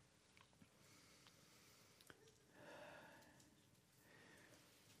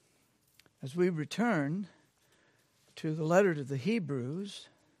As we return to the letter to the Hebrews,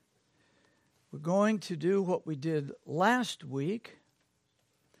 we're going to do what we did last week.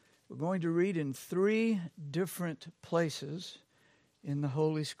 We're going to read in 3 different places in the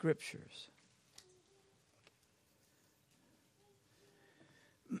Holy Scriptures.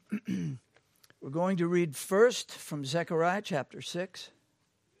 We're going to read first from Zechariah chapter 6.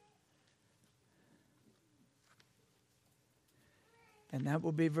 And that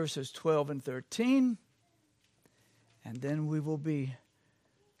will be verses 12 and 13. And then we will be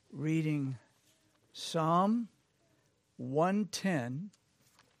reading Psalm 110.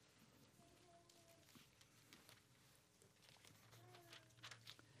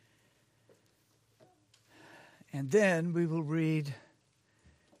 And then we will read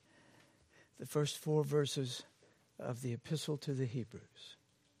the first 4 verses of the Epistle to the Hebrews.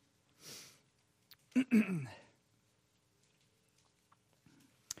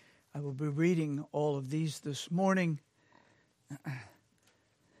 I will be reading all of these this morning.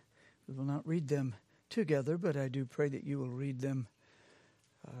 We will not read them together, but I do pray that you will read them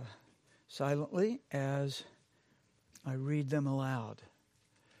silently as I read them aloud.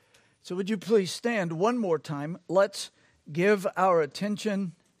 So would you please stand one more time? Let's give our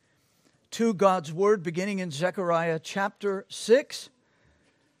attention to God's Word, beginning in Zechariah chapter 6,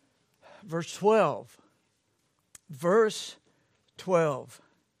 verse 12. Verse 12.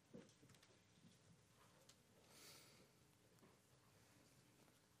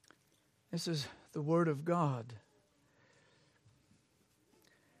 This is the word of God.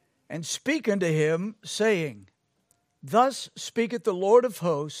 And speak unto him, saying, Thus speaketh the Lord of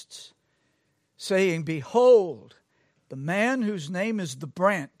hosts, saying, Behold, the man whose name is the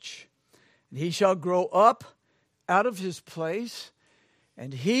branch, and he shall grow up out of his place,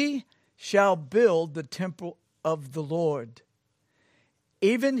 and he shall build the temple of the Lord.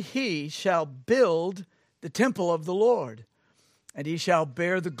 Even he shall build the temple of the Lord, and he shall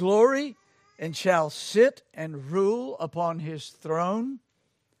bear the glory, and shall sit and rule upon his throne,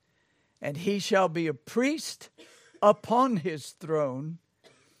 and he shall be a priest upon his throne,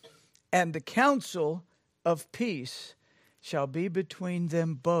 and the counsel of peace shall be between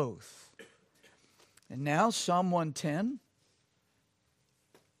them both. And now Psalm 110,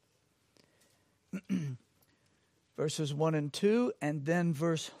 verses 1 and 2, and then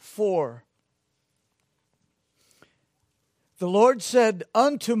verse 4. The Lord said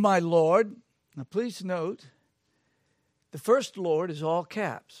unto my Lord, now please note, the first Lord is all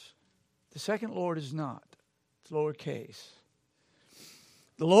caps. The second Lord is not. It's lowercase.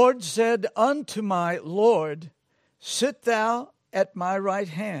 The Lord said unto my Lord, Sit thou at my right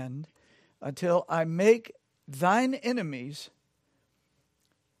hand until I make thine enemies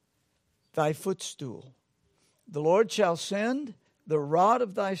thy footstool. The Lord shall send the rod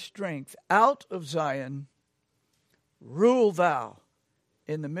of thy strength out of Zion. Rule thou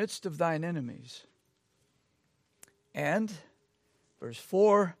in the midst of thine enemies. And, verse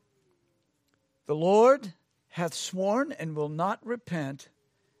 4, the Lord hath sworn and will not repent.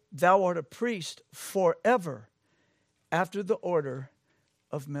 Thou art a priest forever after the order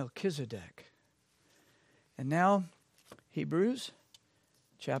of Melchizedek. And now, Hebrews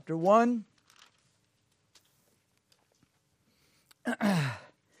chapter 1,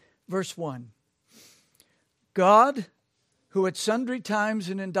 verse 1. God, who at sundry times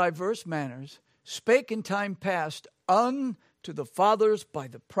and in diverse manners spake in time past unto the fathers by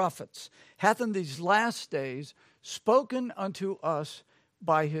the prophets, hath in these last days spoken unto us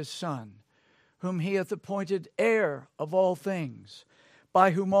by his Son, whom he hath appointed heir of all things,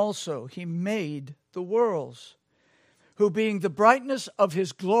 by whom also he made the worlds, who being the brightness of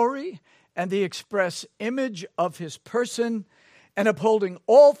his glory and the express image of his person, and upholding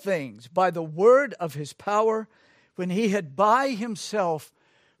all things by the word of his power, when he had by himself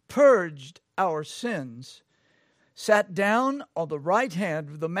purged our sins, sat down on the right hand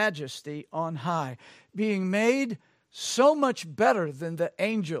of the majesty on high, being made so much better than the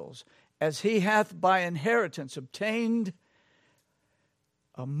angels, as he hath by inheritance obtained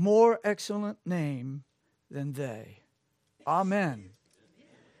a more excellent name than they. Amen.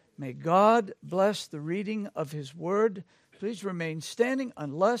 May God bless the reading of his word. Please remain standing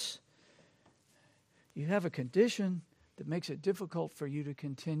unless you have a condition that makes it difficult for you to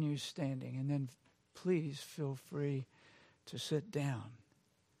continue standing. And then please feel free to sit down.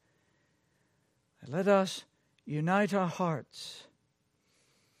 And let us unite our hearts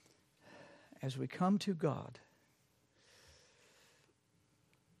as we come to God.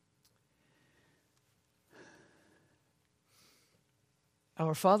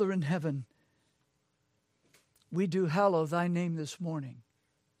 Our Father in heaven, we do hallow thy name this morning.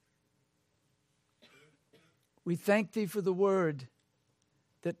 We thank thee for the word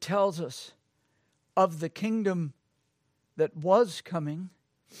that tells us of the kingdom that was coming,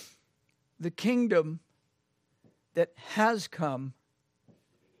 the kingdom that has come,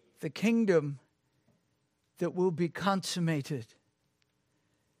 the kingdom that will be consummated.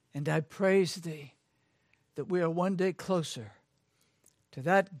 And I praise thee that we are one day closer to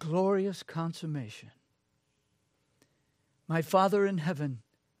that glorious consummation. My Father in heaven,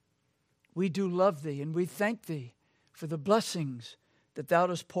 we do love thee, and we thank thee for the blessings that thou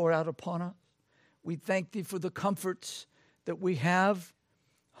dost pour out upon us. We thank thee for the comforts that we have,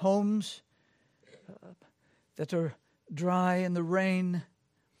 homes that are dry in the rain,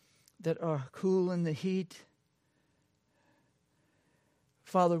 that are cool in the heat.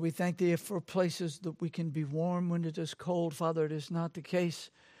 Father, we thank thee for places that we can be warm when it is cold. Father, it is not the case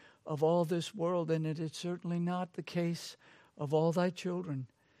of all this world, and it is certainly not the case of all thy children.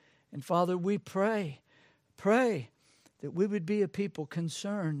 And Father, we pray that we would be a people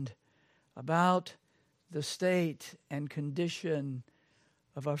concerned about the state and condition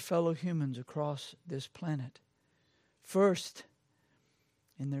of our fellow humans across this planet. First,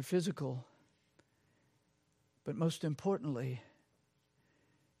 in their physical, but most importantly,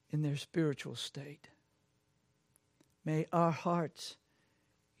 in their spiritual state. May our hearts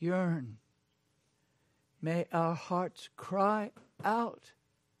yearn. May our hearts cry out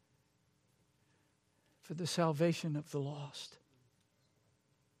for the salvation of the lost.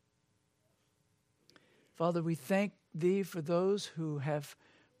 Father, we thank thee for those who have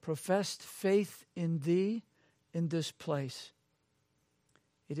professed faith in thee in this place.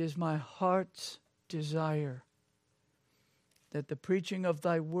 It is my heart's desire that the preaching of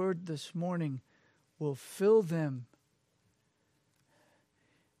thy word this morning will fill them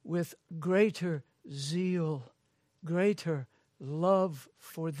with greater zeal, greater love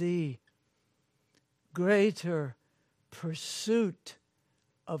for thee, greater pursuit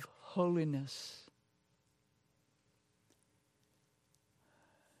of holiness.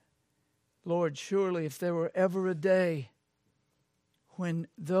 Lord, surely if there were ever a day when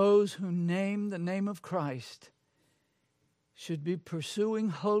those who name the name of Christ should be pursuing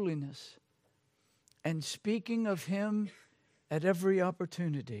holiness and speaking of him at every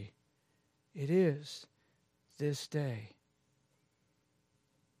opportunity, it is this day.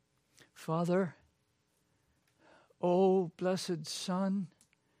 Father, O blessed Son,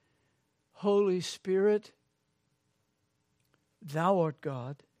 Holy Spirit, thou art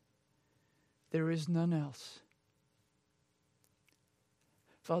God. There is none else.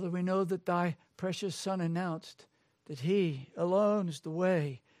 Father, we know that thy precious Son announced that he alone is the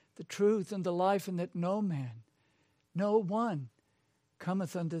way, the truth, and the life, and that no man, no one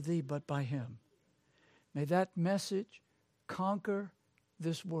cometh unto thee but by him. May that message conquer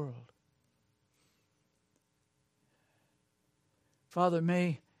this world. Father,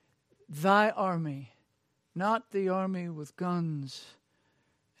 may thy army, not the army with guns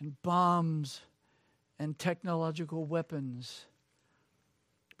and bombs and technological weapons,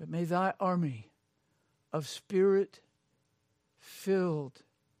 but may thy army of Spirit-filled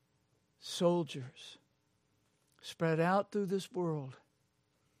soldiers spread out through this world,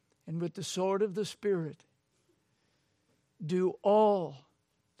 and with the sword of the Spirit do all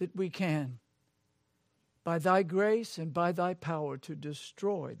that we can by thy grace and by thy power to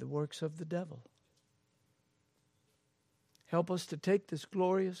destroy the works of the devil. Help us to take this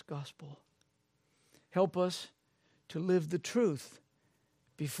glorious gospel. Help us to live the truth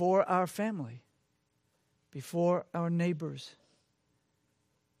before our family, before our neighbors,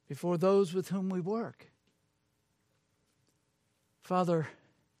 before those with whom we work. Father,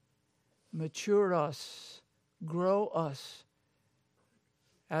 mature us, grow us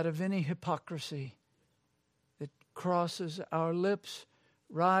out of any hypocrisy that crosses our lips,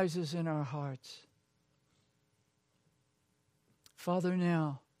 rises in our hearts. Father,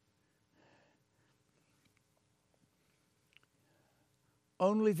 now,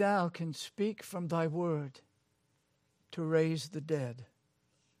 only thou can speak from thy word to raise the dead.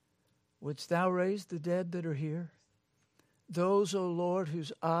 Wouldst thou raise the dead that are here? Those, O Lord,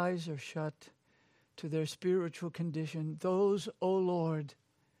 whose eyes are shut to their spiritual condition. Those, O Lord,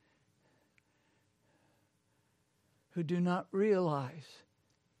 who do not realize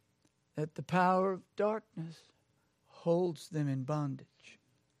that the power of darkness holds them in bondage.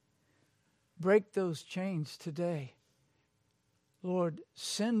 Break those chains today. Lord,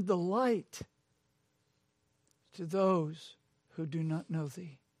 send the light to those who do not know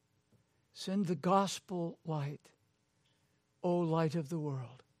thee. Send the gospel light, O light of the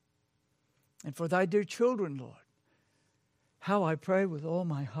world. And for thy dear children, Lord, how I pray with all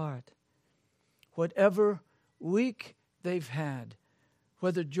my heart, whatever week they've had,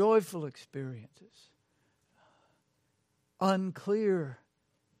 whether joyful experiences, unclear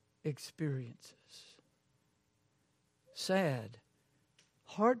experiences, sad,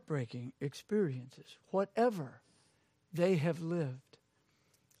 heartbreaking experiences, whatever they have lived,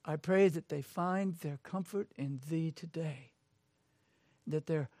 I pray that they find their comfort in Thee today, that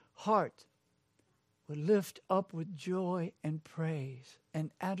their heart would lift up with joy and praise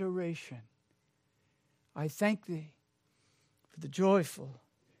and adoration. I thank Thee for the joyful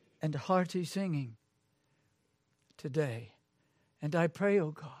and hearty singing today. And I pray,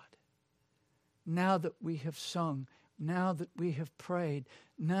 O God, now that we have sung, now that we have prayed,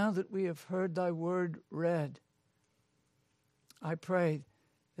 now that we have heard Thy word read, I pray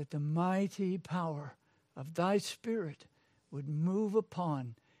that the mighty power of Thy Spirit would move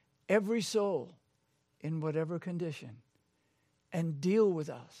upon every soul in whatever condition and deal with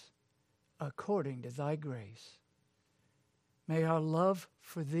us according to Thy grace. May our love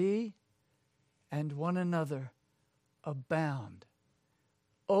for Thee and one another abound,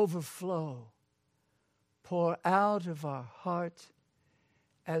 overflow, pour out of our heart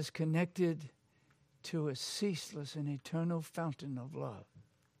as connected to a ceaseless and eternal fountain of love.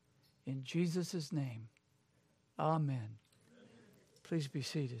 In Jesus' name, amen. Please be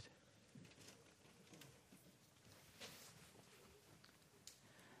seated.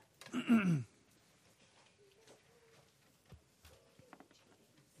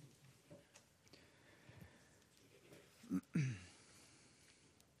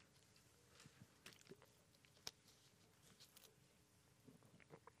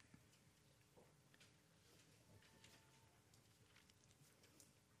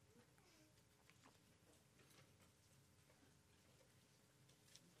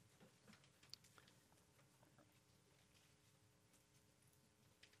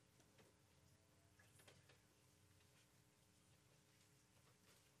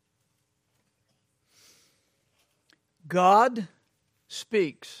 God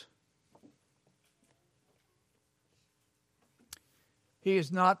speaks. He is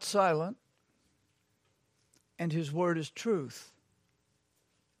not silent, and His word is truth.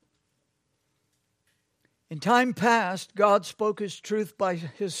 In time past, God spoke His truth by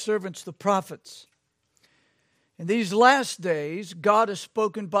His servants, the prophets. In these last days, God has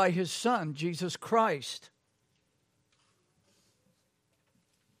spoken by His Son, Jesus Christ.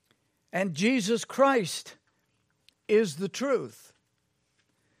 And Jesus Christ is the truth,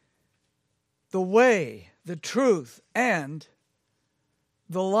 the way, the truth, and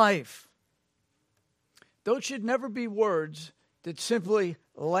the life. Those should never be words that simply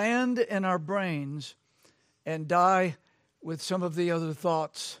land in our brains and die with some of the other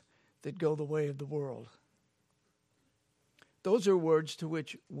thoughts that go the way of the world. Those are words to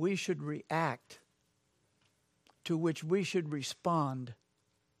which we should react, to which we should respond.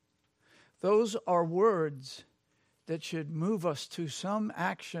 Those are words that should move us to some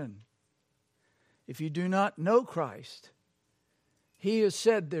action. If you do not know Christ, He has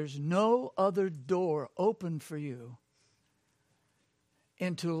said there's no other door open for you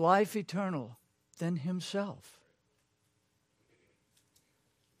into life eternal than Himself.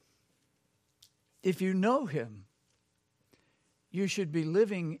 If you know Him, you should be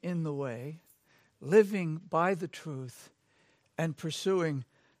living in the way, living by the truth, and pursuing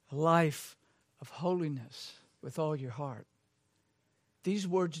a life of holiness with all your heart. These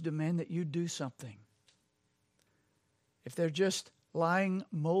words demand that you do something. If they're just lying,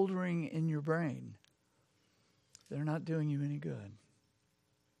 moldering in your brain, they're not doing you any good.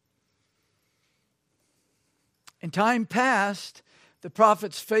 In time past, the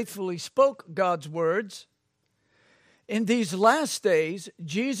prophets faithfully spoke God's words. In these last days,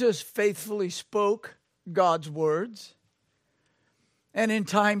 Jesus faithfully spoke God's words. And in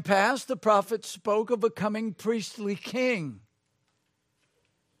time past, the prophets spoke of a coming priestly king.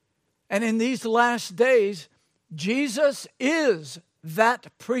 And in these last days, Jesus is that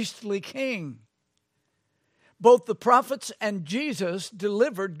priestly king. Both the prophets and Jesus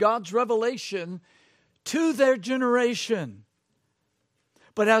delivered God's revelation to their generation.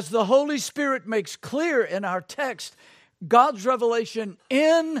 But as the Holy Spirit makes clear in our text, God's revelation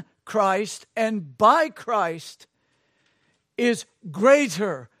in Christ and by Christ is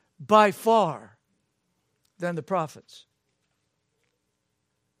greater by far than the prophets.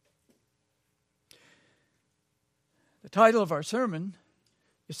 The title of our sermon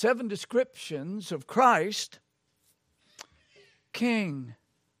is 7 Descriptions of Christ, King.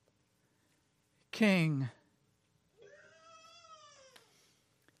 King.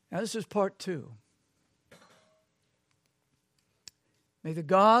 Now this is part 2. May the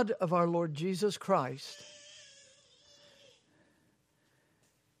God of our Lord Jesus Christ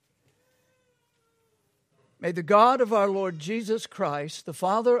May the God of our Lord Jesus Christ, the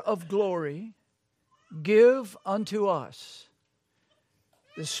Father of glory, give unto us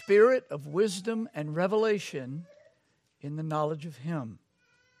the spirit of wisdom and revelation in the knowledge of Him.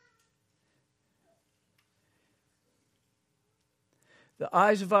 The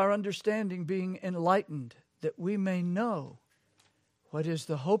eyes of our understanding being enlightened, that we may know what is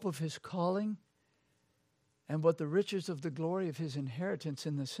the hope of His calling and what the riches of the glory of His inheritance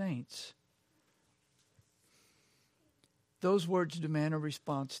in the saints. Those words demand a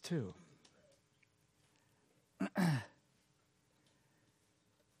response too.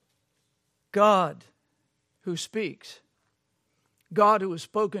 God who speaks, God who has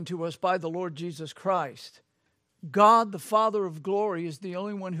spoken to us by the Lord Jesus Christ, God the Father of glory is the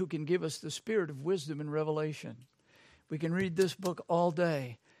only one who can give us the spirit of wisdom and revelation. We can read this book all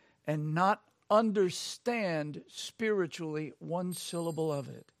day and not understand spiritually one syllable of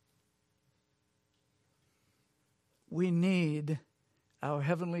it. We need our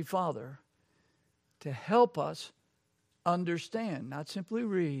Heavenly Father to help us understand, not simply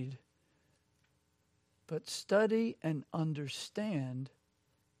read, but study and understand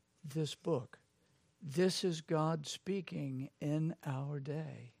this book. This is God speaking in our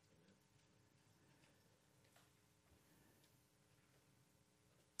day.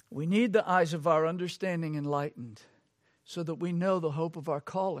 We need the eyes of our understanding enlightened so that we know the hope of our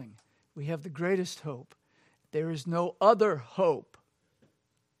calling. We have the greatest hope. There is no other hope.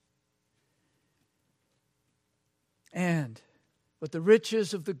 And with the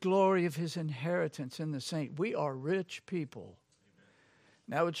riches of the glory of His inheritance in the saint, we are rich people.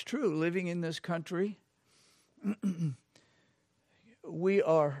 Now it's true, living in this country, we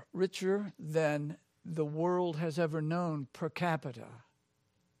are richer than the world has ever known per capita.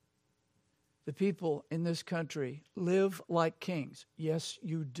 The people in this country live like kings. Yes,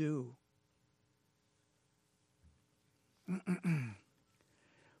 you do.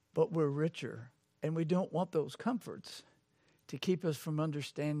 But we're richer, and we don't want those comforts to keep us from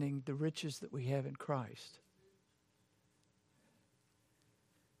understanding the riches that we have in Christ.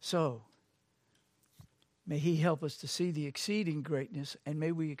 So, may He help us to see the exceeding greatness, and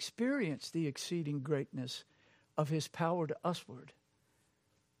may we experience the exceeding greatness of His power to usward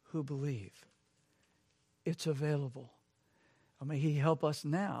who believe. It's available. And may He help us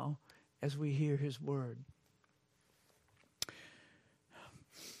now as we hear His word.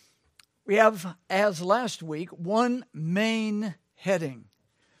 We have, as last week, one main heading.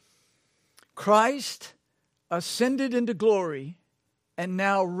 Christ ascended into glory and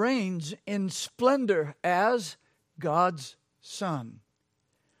now reigns in splendor as God's Son.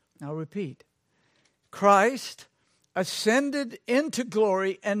 Now repeat. Christ ascended into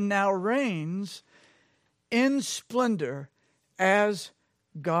glory and now reigns in splendor as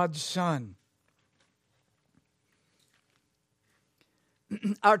God's Son.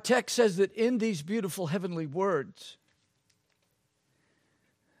 Our text says that in these beautiful heavenly words,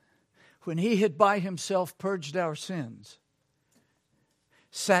 when He had by Himself purged our sins,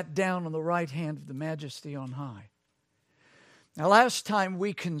 sat down on the right hand of the Majesty on high. Now, last time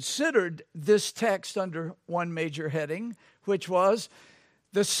we considered this text under one major heading, which was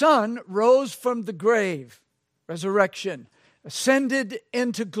the Son rose from the grave, resurrection, ascended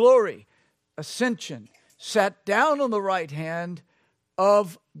into glory, ascension, sat down on the right hand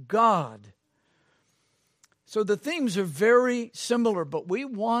of God. So the themes are very similar, but we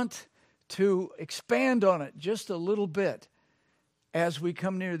want to expand on it just a little bit as we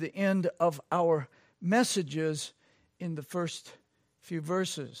come near the end of our messages in the first few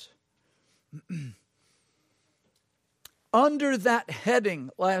verses. Under that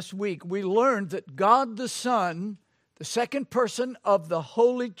heading last week, we learned that God the Son, the second person of the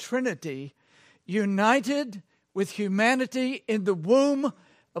Holy Trinity, united with humanity in the womb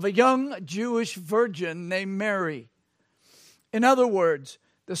of a young Jewish virgin named Mary. In other words,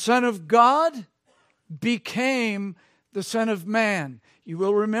 the Son of God became the Son of Man. You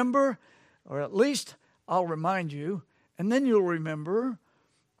will remember, or at least I'll remind you, and then you'll remember,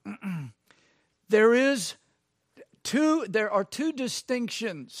 there are two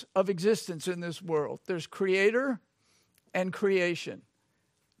distinctions of existence in this world. There's creator and creation.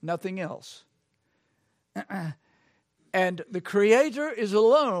 Nothing else. And the Creator is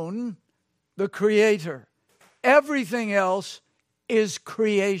alone the Creator. Everything else is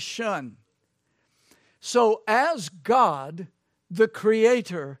creation. So as God, the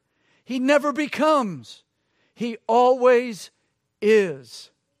Creator, He never becomes. He always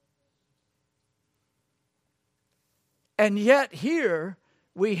is. And yet here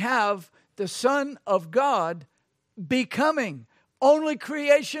we have the Son of God becoming. Only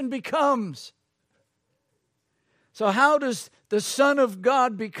creation becomes. So how does the Son of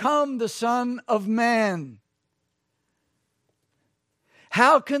God become the Son of Man?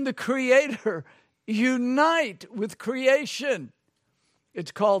 How can the Creator unite with creation?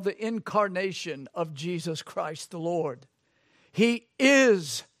 It's called the incarnation of Jesus Christ the Lord. He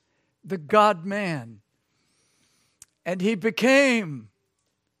is the God-man. And He became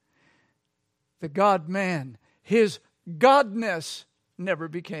the God-man. His godness never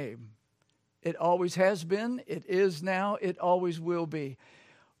became. It always has been, it is now, it always will be.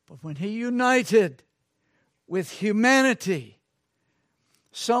 But when He united with humanity,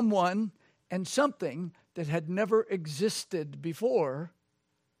 someone and something that had never existed before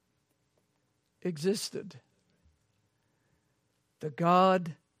existed. The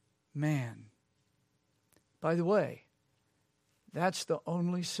God-man. By the way, that's the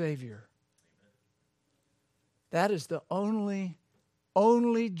only Savior. That is the only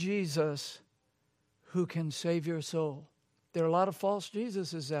Jesus who can save your soul. There are a lot of false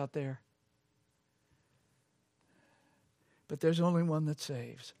Jesuses out there. But there's only one that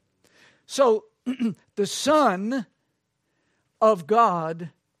saves. So, the Son of God,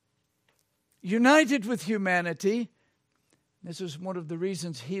 united with humanity, this is one of the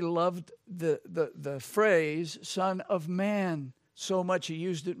reasons He loved the phrase Son of Man so much. He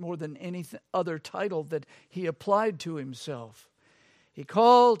used it more than any other title that He applied to Himself. He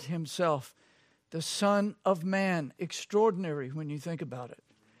called Himself the Son of Man. Extraordinary when you think about it.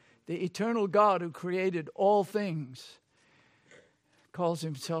 The eternal God who created all things calls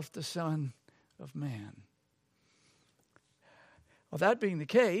Himself the Son of Man. Well, that being the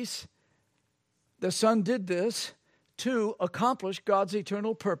case, the Son did this to accomplish God's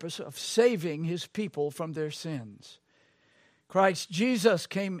eternal purpose of saving His people from their sins. Christ Jesus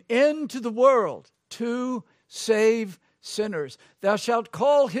came into the world to save sinners. Thou shalt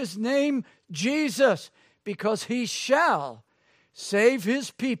call His name Jesus, because He shall save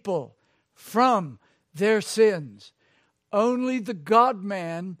His people from their sins. Only the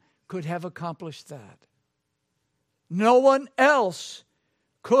God-man could have accomplished that. No one else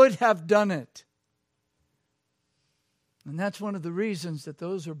could have done it. And that's one of the reasons that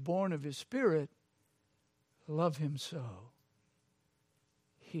those who are born of His Spirit love Him so.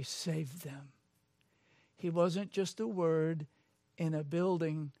 He saved them. He wasn't just a word in a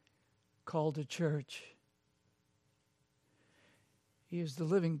building called a church. He is the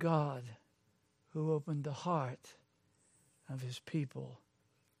living God who opened the heart of His people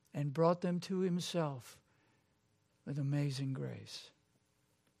and brought them to Himself with amazing grace.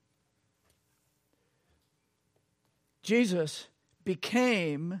 Jesus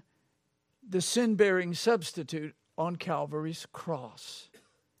became the sin-bearing substitute on Calvary's cross.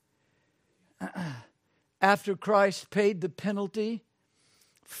 After Christ paid the penalty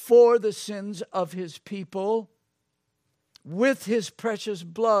for the sins of His people with His precious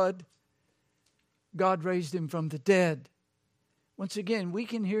blood, God raised Him from the dead. Once again, we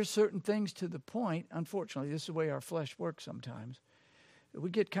can hear certain things to the point, unfortunately, this is the way our flesh works sometimes, we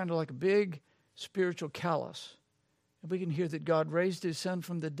get kind of like a big spiritual callus. And we can hear that God raised His Son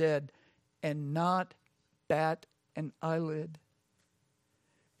from the dead and not bat an eyelid.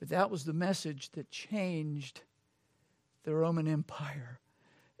 But that was the message that changed the Roman Empire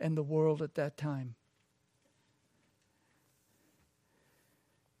and the world at that time.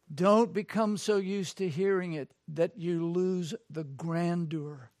 Don't become so used to hearing it that you lose the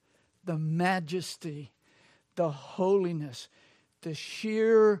grandeur, the majesty, the holiness, the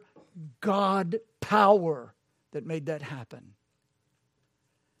sheer God power that made that happen.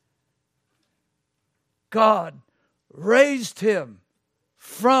 God raised Him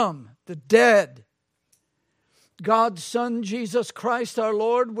from the dead. God's Son, Jesus Christ our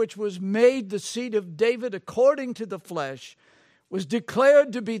Lord, which was made the seed of David according to the flesh, was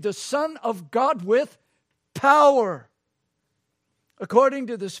declared to be the Son of God with power, according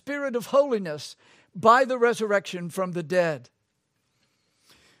to the Spirit of holiness, by the resurrection from the dead.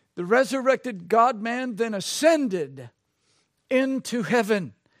 The resurrected God-man then ascended into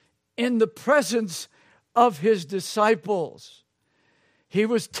heaven in the presence of His disciples. He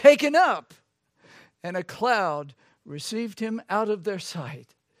was taken up, and a cloud received Him out of their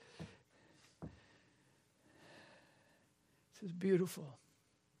sight. This is beautiful.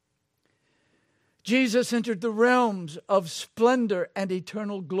 Jesus entered the realms of splendor and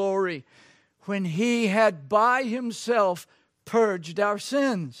eternal glory when He had by Himself purged our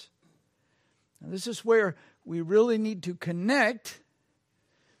sins. Now, this is where we really need to connect.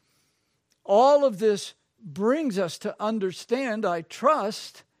 All of this brings us to understand, I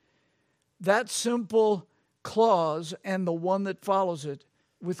trust, that simple clause and the one that follows it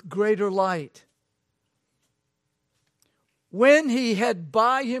with greater light. when he had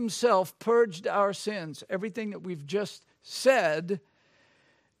by himself purged our sins. Everything that we've just said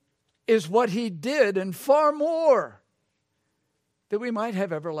is what he did, and far more, that we might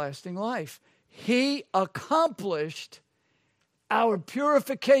have everlasting life. He accomplished our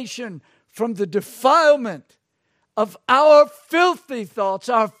purification from the defilement of our filthy thoughts,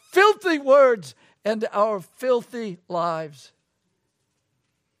 our filthy words, and our filthy lives,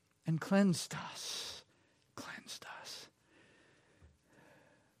 and cleansed us. Cleansed us.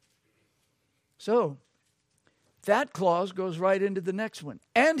 So, that clause goes right into the next one.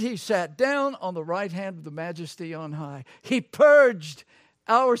 And he sat down on the right hand of the Majesty on high. He purged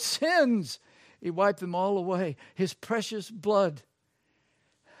our sins. He wiped them all away. His precious blood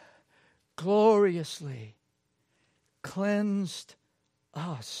gloriously cleansed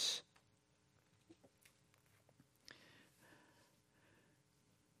us.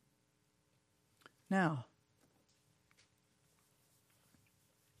 Now,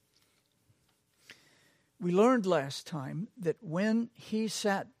 we learned last time that when he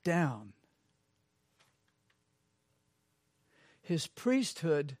sat down, his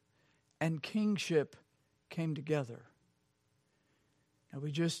priesthood and kingship came together. Now,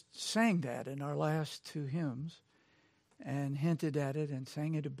 we just sang that in our last two hymns and hinted at it and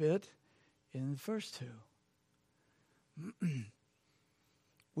sang it a bit in the first two.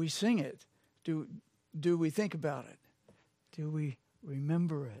 We sing it. Do we think about it? Do we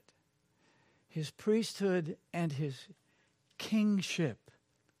remember it? His priesthood and his kingship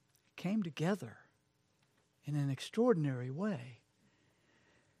came together in an extraordinary way.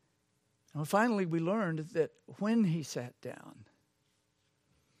 And finally, we learned that when he sat down,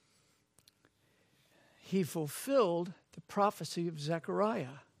 he fulfilled the prophecy of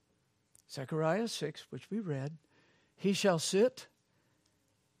Zechariah. Zechariah 6, which we read, he shall sit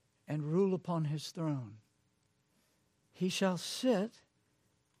and rule upon his throne. He shall sit,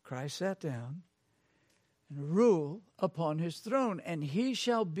 Christ sat down, and rule upon his throne, and he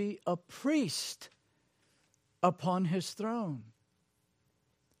shall be a priest upon his throne.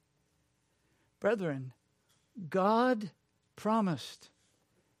 Brethren, God promised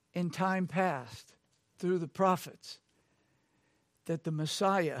in time past through the prophets that the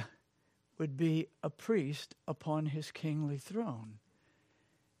Messiah would be a priest upon his kingly throne.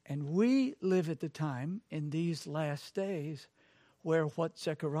 And we live at the time in these last days where what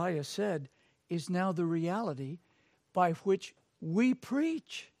Zechariah said is now the reality by which we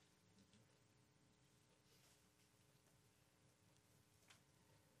preach.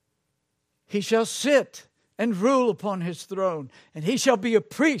 He shall sit and rule upon his throne, and he shall be a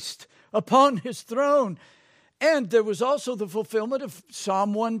priest upon his throne. And there was also the fulfillment of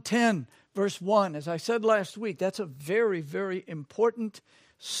Psalm 110, verse 1. As I said last week, that's a very, very important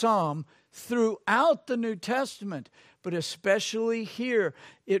psalm throughout the New Testament, but especially here.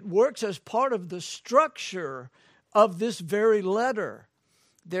 It works as part of the structure of this very letter.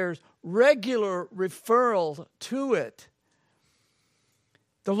 There's regular referral to it.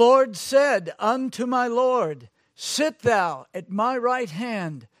 The Lord said unto my Lord, sit thou at my right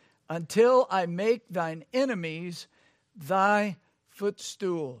hand until I make thine enemies thy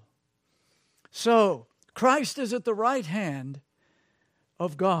footstool. So, Christ is at the right hand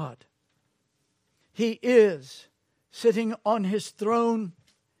of God. He is sitting on his throne,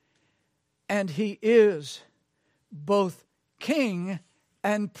 and he is both king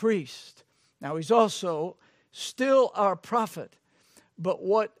and priest. Now, he's also still our prophet, but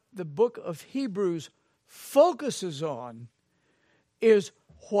what the book of Hebrews focuses on is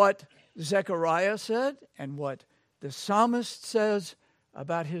what Zechariah said and what the psalmist says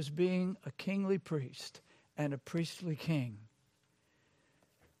about his being a kingly priest and a priestly king.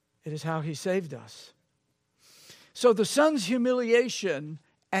 It is how he saved us. So the Son's humiliation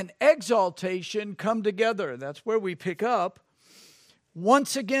and exaltation come together. That's where we pick up.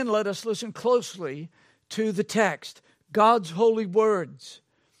 Once again, let us listen closely to the text, God's holy words.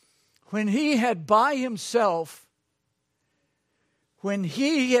 When he had by himself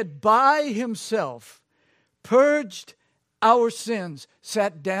purged our sins,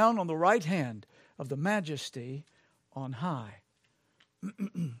 sat down on the right hand of the Majesty on high.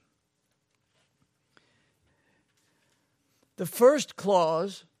 The first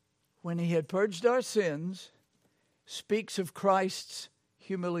clause, when he had purged our sins, speaks of Christ's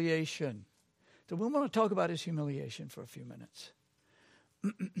humiliation. So we want to talk about his humiliation for a few minutes.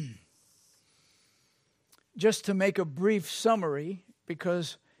 Just to make a brief summary,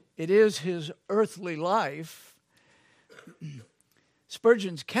 because it is his earthly life,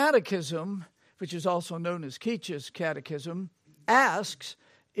 Spurgeon's catechism, which is also known as Keach's catechism, asks,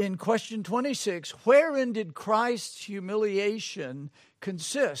 in question 26, wherein did Christ's humiliation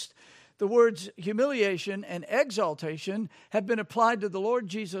consist? The words humiliation and exaltation have been applied to the Lord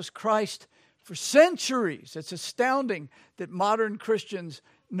Jesus Christ for centuries. It's astounding that modern Christians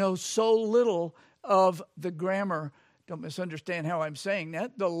know so little of the grammar. Don't misunderstand how I'm saying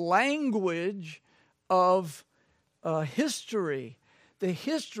that. The language of history, the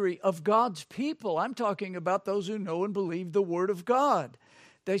history of God's people. I'm talking about those who know and believe the Word of God.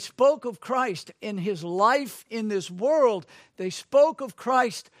 They spoke of Christ in his life in this world. They spoke of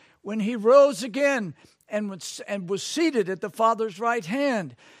Christ when he rose again and was seated at the Father's right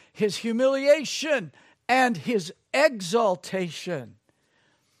hand, his humiliation and his exaltation.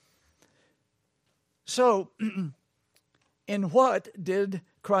 So, in what did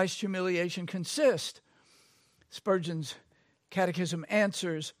Christ's humiliation consist? Spurgeon's Catechism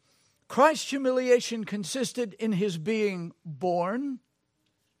answers, Christ's humiliation consisted in his being born.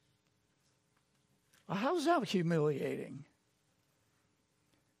 Well, how's that humiliating?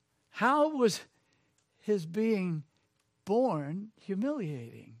 How was his being born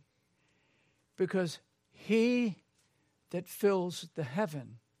humiliating? Because he that fills the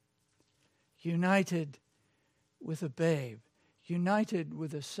heaven, united with a babe, united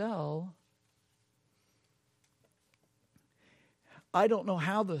with a cell. I don't know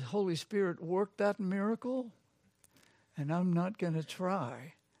how the Holy Spirit worked that miracle, and I'm not going to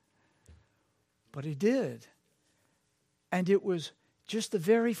try. But he did. And it was just the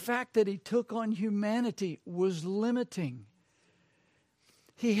very fact that he took on humanity was limiting.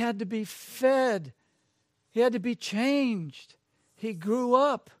 He had to be fed. He had to be changed. He grew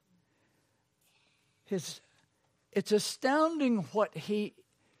up. It's astounding what he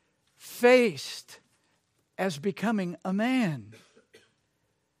faced as becoming a man.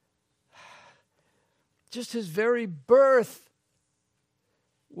 Just his very birth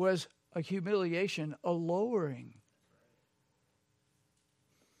was a humiliation, a lowering.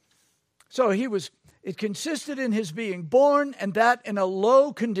 So it consisted in his being born, and that in a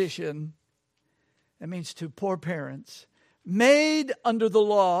low condition, that means to poor parents, made under the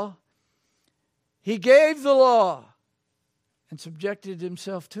law. He gave the law and subjected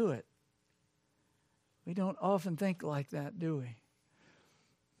himself to it. We don't often think like that, do we?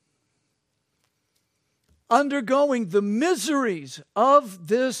 Undergoing the miseries of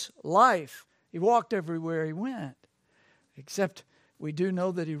this life. He walked everywhere he went. Except we do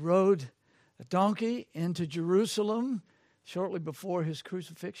know that he rode a donkey into Jerusalem shortly before his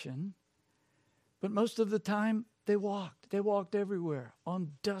crucifixion. But most of the time they walked. They walked everywhere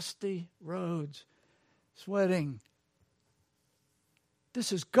on dusty roads, sweating.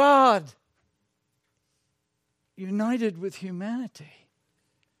 This is God united with humanity.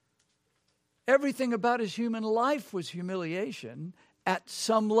 Everything about his human life was humiliation at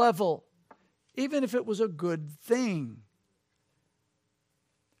some level, even if it was a good thing.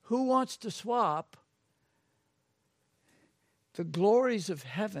 Who wants to swap the glories of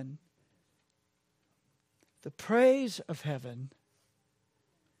heaven, the praise of heaven,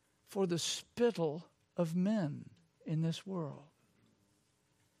 for the spittle of men in this world?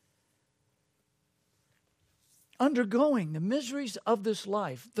 Undergoing the miseries of this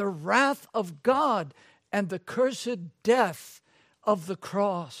life, the wrath of God, and the cursed death of the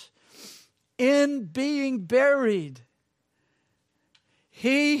cross. In being buried,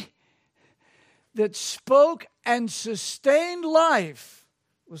 he that spoke and sustained life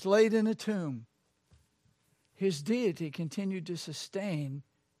was laid in a tomb. His deity continued to sustain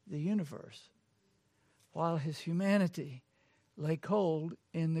the universe, while his humanity lay cold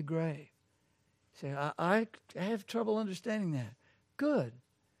in the grave. Say, I have trouble understanding that. Good.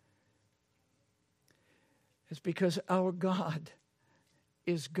 It's because our God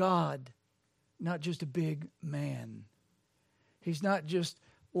is God, not just a big man. He's not just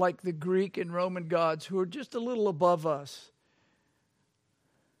like the Greek and Roman gods who are just a little above us.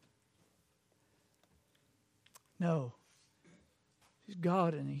 No. He's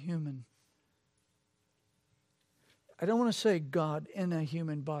God in a human. I don't want to say God in a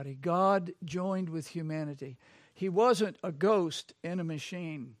human body. God joined with humanity. He wasn't a ghost in a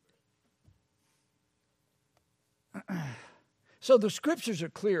machine. So the scriptures are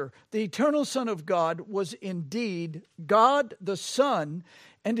clear. The eternal Son of God was indeed God the Son,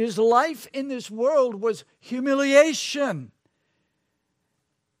 and his life in this world was humiliation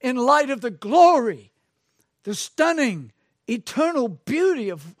in light of the glory, the stunning, eternal beauty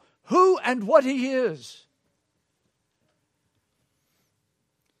of who and what he is.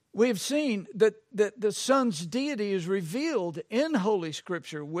 We have seen that the Son's deity is revealed in Holy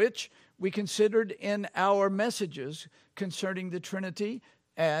Scripture, which we considered in our messages concerning the Trinity,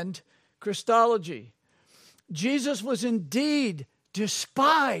 and Christology. Jesus was indeed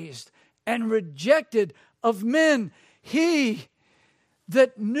despised and rejected of men. He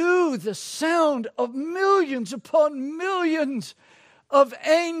that knew the sound of millions upon millions of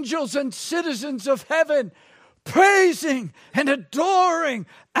angels and citizens of heaven praising and adoring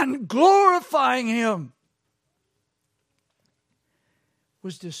and glorifying him,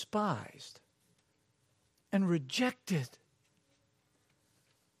 was despised and rejected.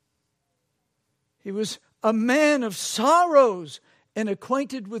 He was a man of sorrows and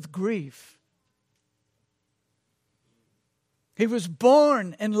acquainted with grief. He was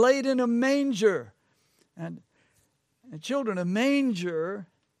born and laid in a manger. And children, a manger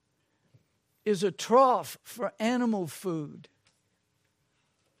is a trough for animal food.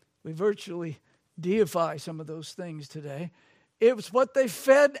 We virtually deify some of those things today. It was what they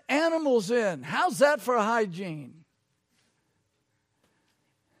fed animals in. How's that for hygiene?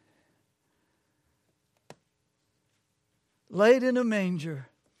 Laid in a manger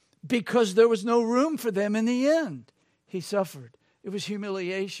because there was no room for them in the inn. He suffered. It was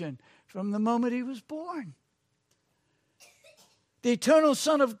humiliation from the moment he was born. The eternal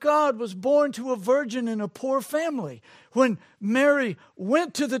Son of God was born to a virgin in a poor family. When Mary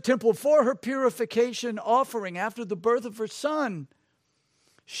went to the temple for her purification offering after the birth of her son,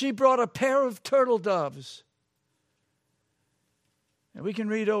 she brought a pair of turtle doves. And we can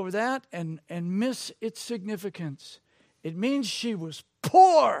read over that and miss its significance. It means she was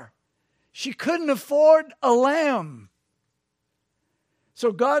poor. She couldn't afford a lamb.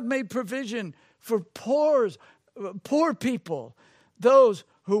 So God made provision for poor people, those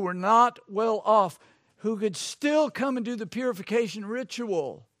who were not well off, who could still come and do the purification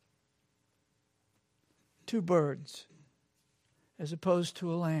ritual. 2 birds as opposed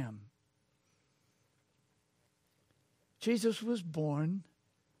to a lamb. Jesus was born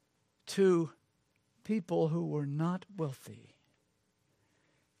to people who were not wealthy.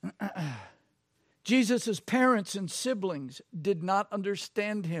 Jesus' parents and siblings did not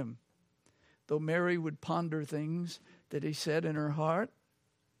understand him, though Mary would ponder things that he said in her heart.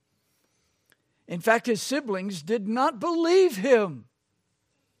 In fact, his siblings did not believe him.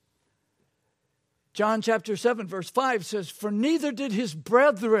 John chapter 7 verse 5 says, "For neither did his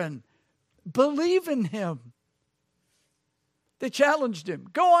brethren believe in him." They challenged him.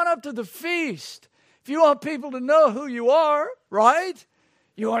 Go on up to the feast. If you want people to know who you are, right?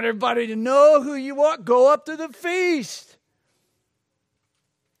 You want everybody to know who you are, go up to the feast.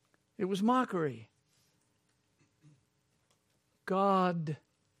 It was mockery. God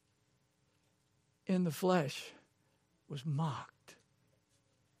in the flesh was mocked.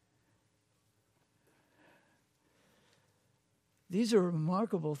 These are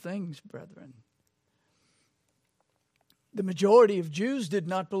remarkable things, brethren. The majority of Jews did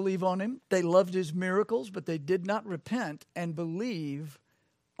not believe on him. They loved his miracles, but they did not repent and believe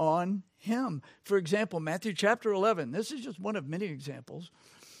on him. For example, Matthew chapter 11. This is just one of many examples.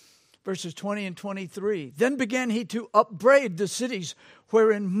 Verses 20 and 23. Then began he to upbraid the cities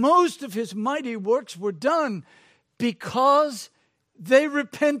wherein most of his mighty works were done, because they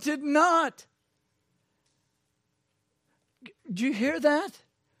repented not. Do you hear that?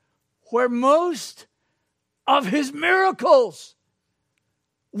 Where most of his miracles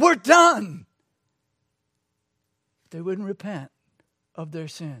were done, they wouldn't repent of their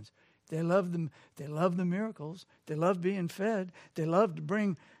sins. They loved them. They loved the miracles. They loved being fed. They loved to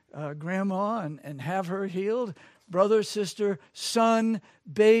bring grandma and have her healed. Brother, sister, son,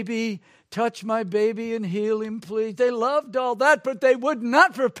 baby, touch my baby and heal him, please. They loved all that, but they would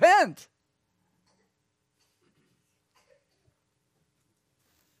not repent.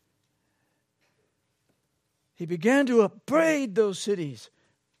 He began to upbraid those cities,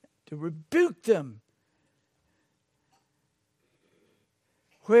 to rebuke them,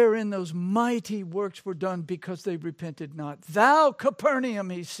 wherein those mighty works were done, because they repented not. Thou,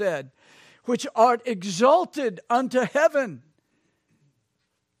 Capernaum, he said, which art exalted unto heaven,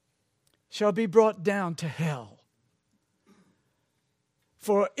 shall be brought down to hell.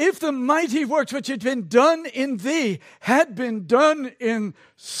 For if the mighty works which had been done in thee had been done in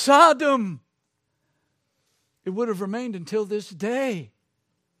Sodom, it would have remained until this day.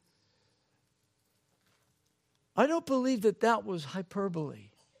 I don't believe that was hyperbole.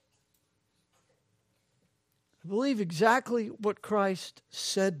 I believe exactly what Christ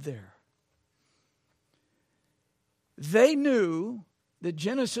said there. They knew that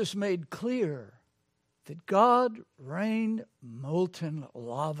Genesis made clear that God rained molten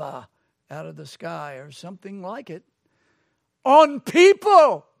lava out of the sky, or something like it, on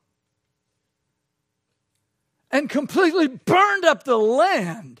people. and completely burned up the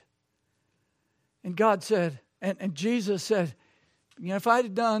land. And God said, and Jesus said, if I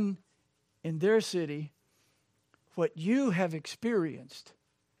had done in their city what you have experienced,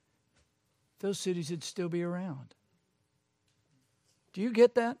 those cities would still be around. Do you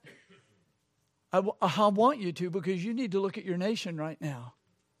get that? I want you to, because you need to look at your nation right now.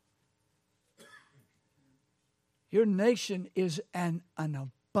 Your nation is an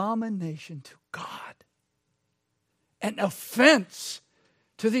abomination to God, an offense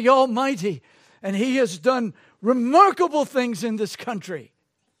to the Almighty. And He has done remarkable things in this country,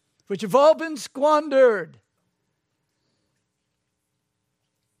 which have all been squandered.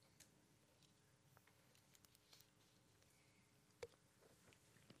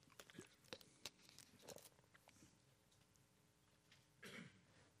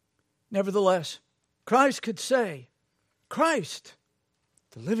 Nevertheless, Christ could say, Christ,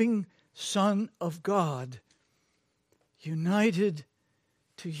 the living Son of God, united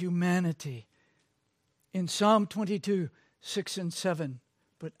to humanity. In Psalm 22, 6 and 7,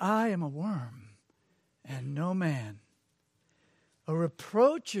 but I am a worm and no man, a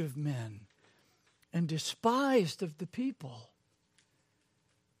reproach of men and despised of the people.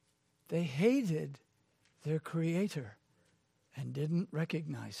 They hated their Creator and didn't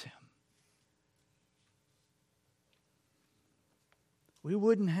recognize Him. We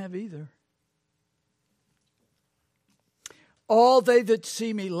wouldn't have either. All they that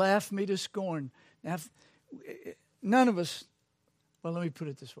see me laugh me to scorn. Now, none of us, well, let me put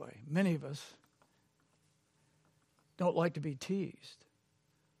it this way. Many of us don't like to be teased,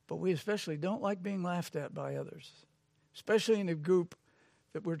 but we especially don't like being laughed at by others, especially in a group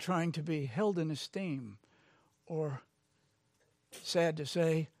that we're trying to be held in esteem or, sad to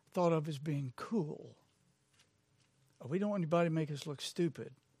say, thought of as being cool. We don't want anybody to make us look stupid.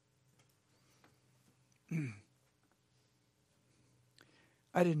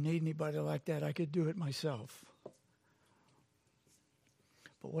 I didn't need anybody like that. I could do it myself.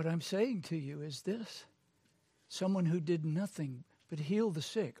 But what I'm saying to you is this. Someone who did nothing but heal the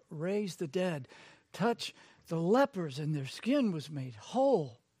sick, raise the dead, touch the lepers, and their skin was made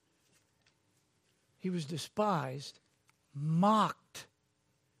whole. He was despised, mocked.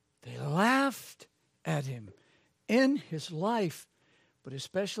 They laughed at Him in His life, but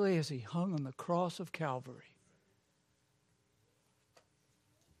especially as He hung on the cross of Calvary.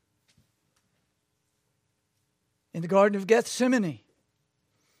 In the Garden of Gethsemane,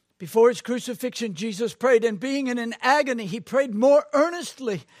 before His crucifixion, Jesus prayed, and being in an agony, He prayed more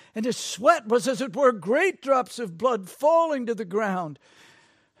earnestly, and His sweat was, as it were, great drops of blood falling to the ground.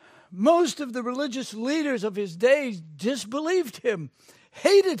 Most of the religious leaders of His days disbelieved Him,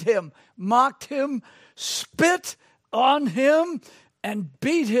 hated Him, mocked Him, spit on Him, and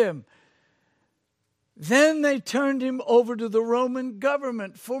beat Him. Then they turned Him over to the Roman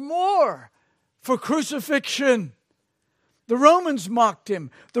government for crucifixion. The Romans mocked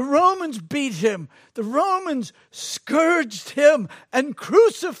Him. The Romans beat Him. The Romans scourged Him and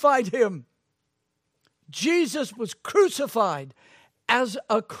crucified Him. Jesus was crucified as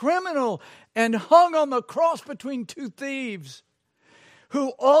a criminal and hung on the cross between two thieves who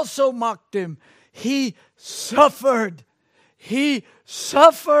also mocked Him. He suffered. He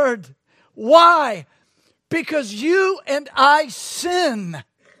suffered. Why? Because you and I sin.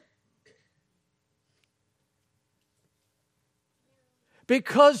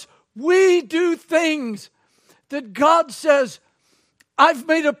 Because we do things that God says, I've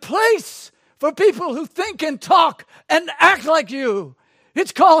made a place for people who think and talk and act like you.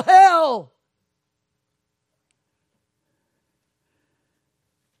 It's called hell.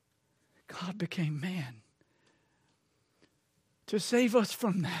 God became man to save us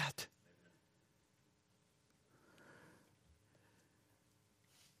from that.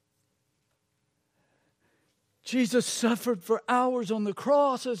 Jesus suffered for hours on the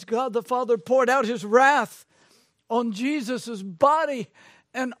cross as God the Father poured out His wrath on Jesus' body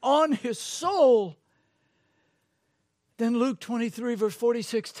and on His soul. Then Luke 23 verse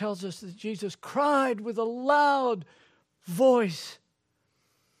 46 tells us that Jesus cried with a loud voice.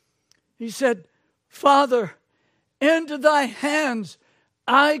 He said, Father, into Thy hands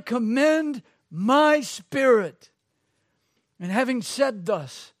I commend my spirit. And having said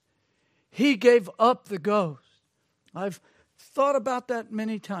thus, He gave up the ghost. I've thought about that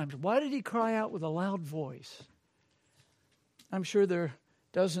many times. Why did He cry out with a loud voice? I'm sure there are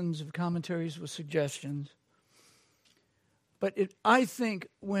dozens of commentaries with suggestions. But I think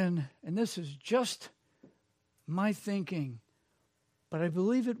and this is just my thinking, but I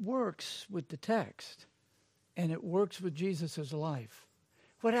believe it works with the text, and it works with Jesus' life.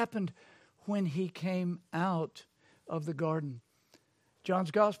 What happened when he came out of the garden.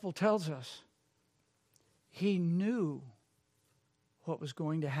 John's gospel tells us he knew what was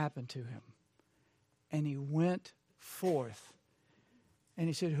going to happen to him. And he went forth. And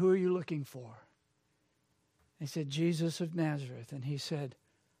he said, "Who are you looking for?" He said, "Jesus of Nazareth." And he said,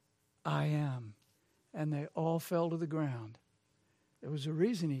 "I am." And they all fell to the ground. There was a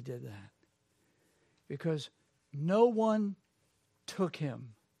reason he did that. Because no one took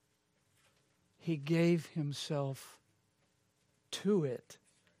him. He gave himself to it.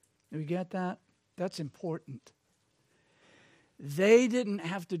 Do we get that? That's important. They didn't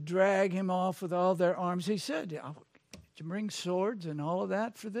have to drag him off with all their arms. He said, "Did you bring swords and all of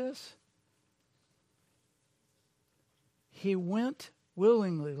that for this?" He went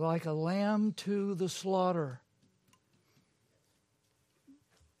willingly like a lamb to the slaughter.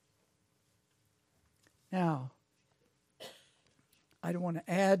 Now, I don't want to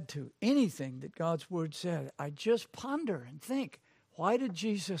add to anything that God's Word said. I just ponder and think, why did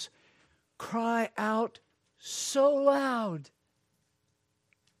Jesus cry out so loud?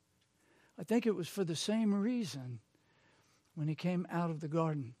 I think it was for the same reason when he came out of the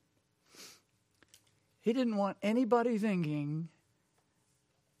garden. He didn't want anybody thinking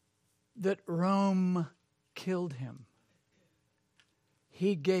that Rome killed him.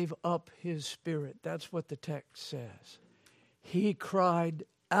 He gave up his spirit. That's what the text says. He cried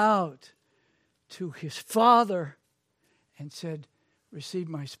out to his Father and said, "Receive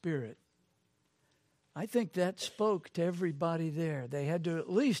my spirit." I think that spoke to everybody there. They had to at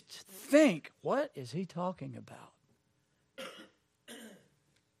least think, what is he talking about?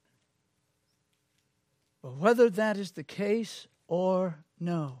 But whether that is the case or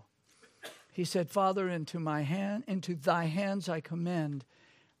no, he said, "Father, into thy hands I commend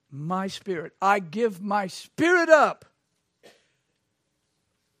my spirit. I give my spirit up."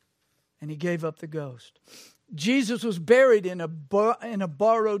 And he gave up the ghost. Jesus was buried in a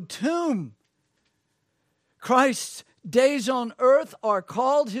borrowed tomb. Christ's days on earth are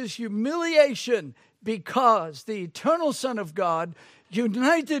called his humiliation because the eternal Son of God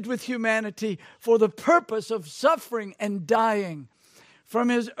united with humanity for the purpose of suffering and dying. From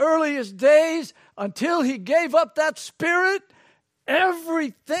his earliest days until he gave up that spirit,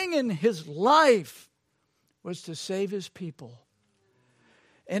 everything in his life was to save his people.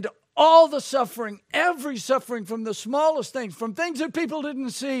 And all the suffering, every suffering, from the smallest things, from things that people didn't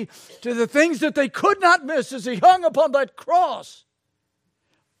see, to the things that they could not miss as he hung upon that cross,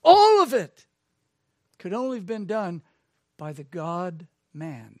 all of it could only have been done by the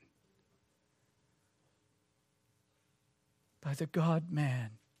God-man. By the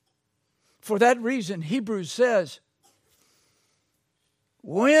God-man. For that reason, Hebrews says,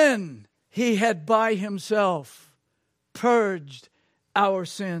 when he had by himself purged our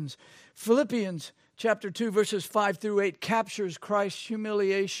sins. Philippians chapter 2, verses 5 through 8 captures Christ's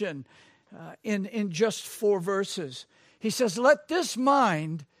humiliation in just 4 verses. He says, "Let this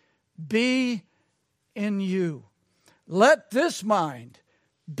mind be in you. Let this mind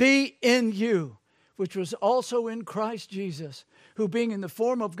be in you, which was also in Christ Jesus, who being in the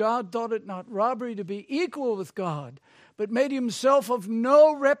form of God thought it not robbery to be equal with God, but made himself of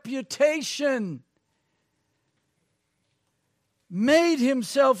no reputation." Made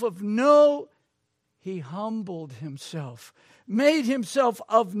himself of no, he humbled himself. Made himself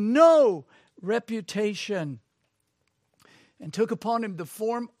of no reputation. And took upon him the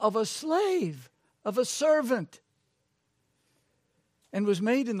form of a slave, of a servant. And was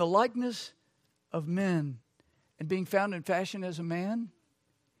made in the likeness of men. And being found in fashion as a man,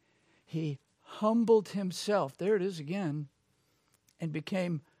 he humbled himself. There it is again. And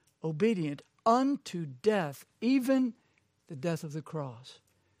became obedient unto death, even the death of the cross.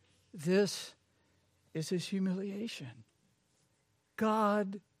 This is his humiliation.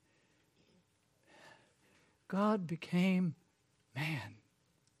 God became man.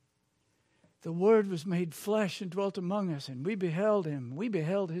 The Word was made flesh and dwelt among us, and we beheld him. We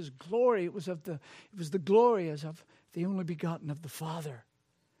beheld his glory. It was the glory as of the only begotten of the Father.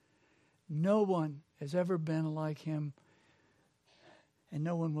 No one has ever been like him, and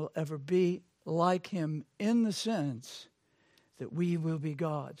no one will ever be like him in the sense that we will be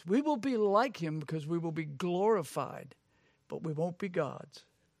gods. We will be like him because we will be glorified, but we won't be gods.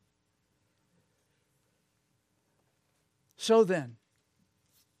 So then,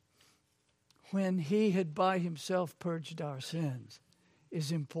 when he had by himself purged our sins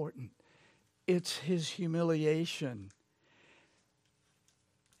is important. It's his humiliation.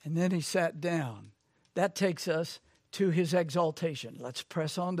 And then he sat down. That takes us to his exaltation. Let's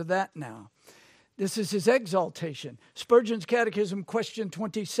press on to that now. This is his exaltation. Spurgeon's Catechism, question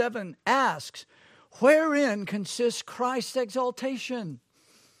 27, asks, wherein consists Christ's exaltation?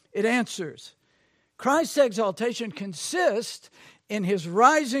 It answers, Christ's exaltation consists in his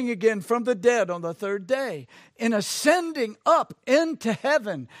rising again from the dead on the third day, in ascending up into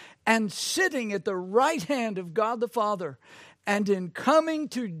heaven and sitting at the right hand of God the Father, and in coming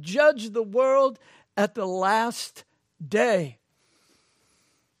to judge the world at the last day.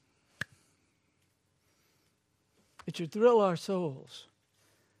 It should thrill our souls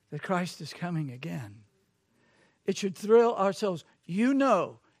that Christ is coming again. It should thrill our souls. You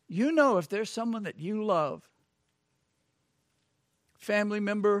know if there's someone that you love, family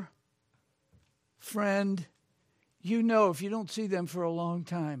member, friend, you know if you don't see them for a long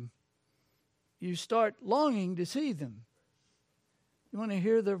time, you start longing to see them. You want to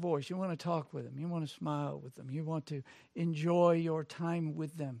hear their voice. You want to talk with them. You want to smile with them. You want to enjoy your time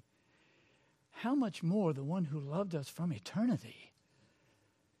with them. How much more the one who loved us from eternity,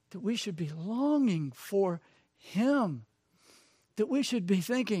 that we should be longing for him, that we should be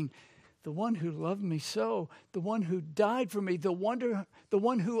thinking, the one who loved me so, the one who died for me, the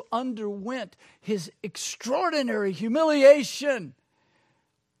one who underwent his extraordinary humiliation,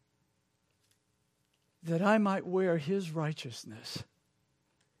 that I might wear his righteousness.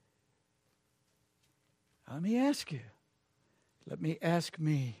 Let me ask you, let me ask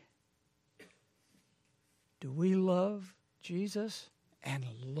me, do we love Jesus and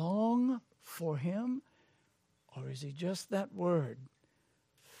long for him? Or is he just that word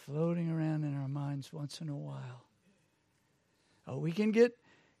floating around in our minds once in a while? Oh, we can get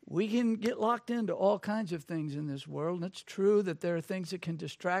locked into all kinds of things in this world. And it's true that there are things that can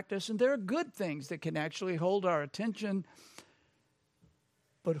distract us, and there are good things that can actually hold our attention.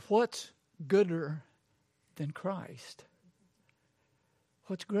 But what's gooder than Christ?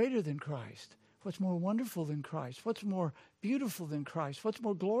 What's greater than Christ? What's more wonderful than Christ? What's more beautiful than Christ? What's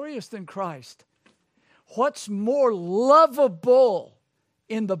more glorious than Christ? What's more lovable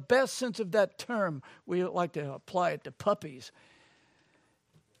in the best sense of that term? We like to apply it to puppies.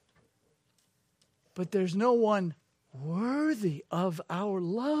 But there's no one worthy of our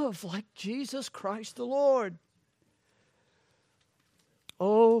love like Jesus Christ the Lord.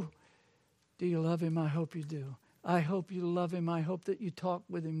 Oh, do you love him? I hope you do. I hope you love him. I hope that you talk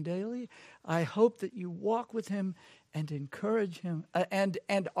with him daily. I hope that you walk with him and encourage him and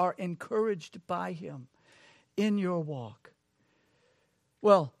are encouraged by him in your walk.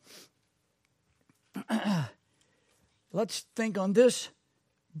 Well, let's think on this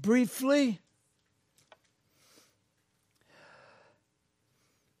briefly.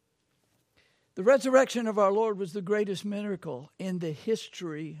 The resurrection of our Lord was the greatest miracle in the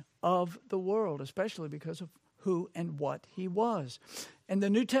history of the world, especially because of who and what he was. And the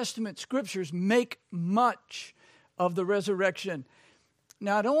New Testament scriptures make much of the resurrection.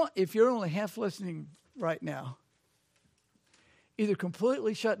 Now, I don't want, if you're only half listening right now, either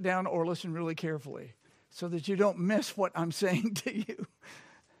completely shut down or listen really carefully so that you don't miss what I'm saying to you.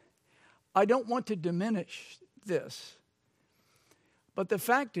 I don't want to diminish this. But the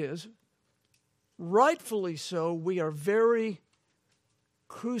fact is, rightfully so, we are very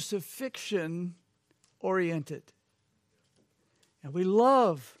crucifixion oriented. And we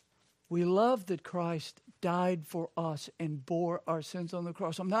love that Christ died for us and bore our sins on the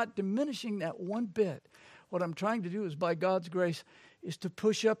cross. I'm not diminishing that one bit. What I'm trying to do is, by God's grace, is to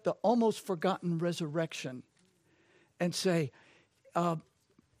push up the almost forgotten resurrection and say,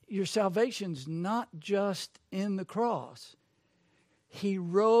 your salvation's not just in the cross. He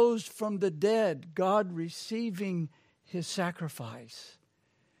rose from the dead, God receiving his sacrifice.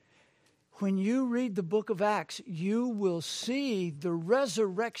 When you read the book of Acts, you will see the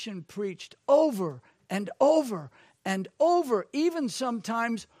resurrection preached over and over and over, even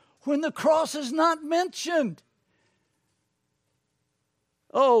sometimes when the cross is not mentioned.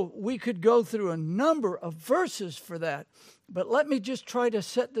 Oh, we could go through a number of verses for that, but let me just try to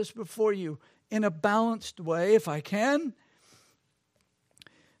set this before you in a balanced way, if I can.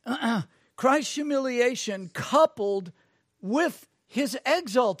 Christ's humiliation coupled with his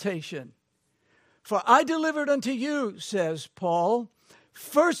exaltation. For I delivered unto you, says Paul,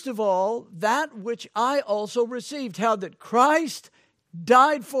 first of all, that which I also received, how that Christ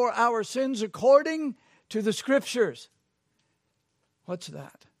died for our sins according to the Scriptures. What's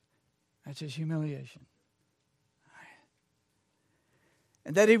that? That's his humiliation.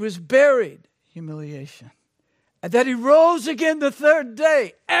 And that he was buried, humiliation. And that he rose again the third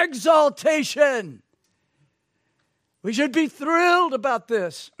day, exaltation. We should be thrilled about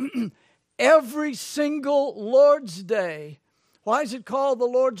this. Every single Lord's Day, Why is it called the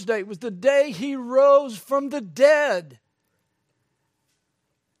Lord's Day? It was the day he rose from the dead.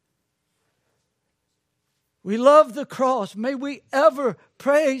 We love the cross. May we ever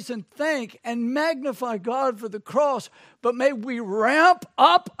praise and thank and magnify God for the cross. But may we ramp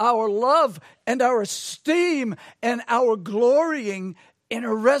up our love and our esteem and our glorying in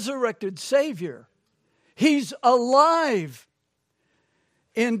a resurrected Savior. He's alive.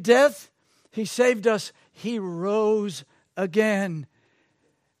 In death, he saved us. He rose again.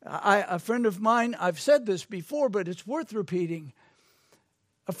 A friend of mine, I've said this before, but it's worth repeating.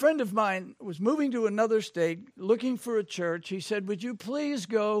 A friend of mine was moving to another state, looking for a church. He said, would you please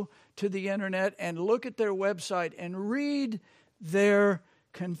go to the internet and look at their website and read their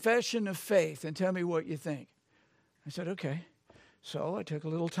confession of faith and tell me what you think? I said, okay. So I took a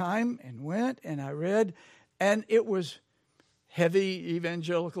little time and went and I read, and it was heavy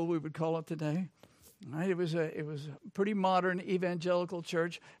evangelical, we would call it today. Right? It was a pretty modern evangelical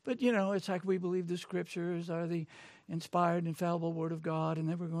church, but it's like we believe the scriptures are the inspired, infallible Word of God, and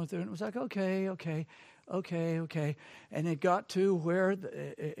then we're going through it, and it was like, okay. And it got to where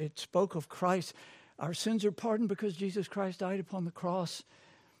it spoke of Christ. Our sins are pardoned because Jesus Christ died upon the cross.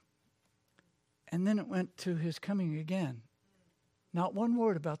 And then it went to his coming again. Not one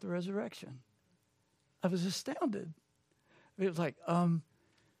word about the resurrection. I was astounded. It was like,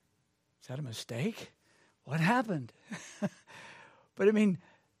 is that a mistake? What happened? But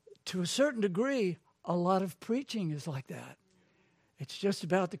to a certain degree, a lot of preaching is like that. It's just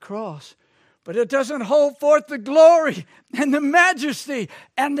about the cross. But it doesn't hold forth the glory and the majesty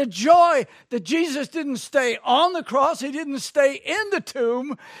and the joy that Jesus didn't stay on the cross. He didn't stay in the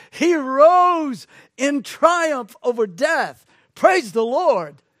tomb. He rose in triumph over death. Praise the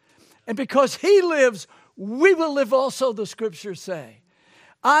Lord. And because he lives, we will live also, the scriptures say.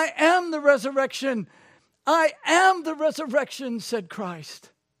 I am the resurrection. I am the resurrection, said Christ.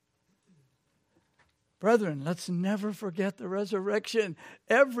 Brethren, let's never forget the resurrection.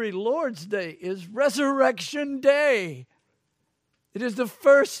 Every Lord's Day is Resurrection Day. It is the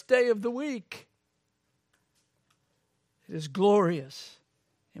first day of the week. It is glorious,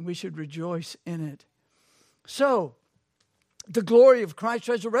 and we should rejoice in it. So, the glory of Christ's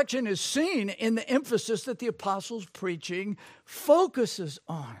resurrection is seen in the emphasis that the apostles' preaching focuses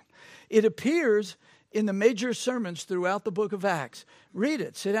on. It appears in the major sermons throughout the book of Acts. Read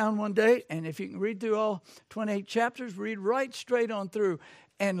it. Sit down one day, and if you can read through all 28 chapters, read right straight on through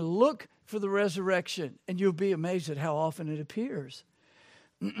and look for the resurrection, and you'll be amazed at how often it appears.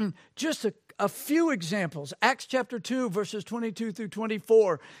 Just a few examples. Acts chapter 2, verses 22 through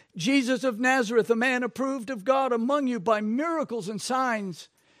 24. Jesus of Nazareth, a man approved of God among you by miracles and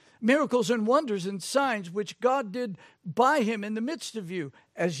wonders and signs, which God did by him in the midst of you,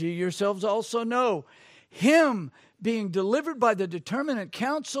 as ye yourselves also know. Him being delivered by the determinate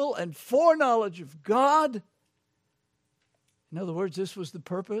counsel and foreknowledge of God. In other words, this was the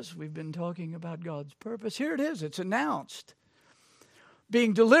purpose. We've been talking about God's purpose. Here it is. It's announced.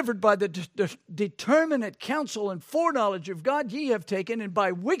 Being delivered by the determinate counsel and foreknowledge of God, ye have taken, and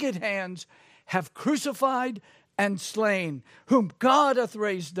by wicked hands have crucified and slain, whom God hath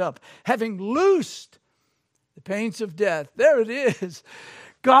raised up, having loosed the pains of death. There it is.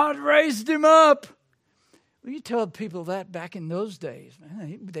 God raised him up. Well, you tell people that back in those days,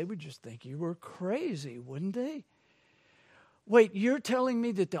 man, they would just think you were crazy, wouldn't they? Wait, you're telling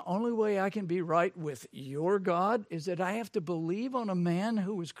me that the only way I can be right with your God is that I have to believe on a man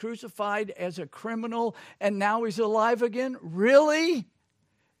who was crucified as a criminal and now he's alive again? Really?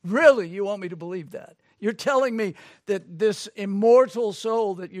 Really, you want me to believe that? You're telling me that this immortal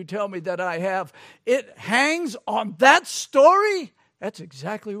soul that you tell me that I have, it hangs on that story? That's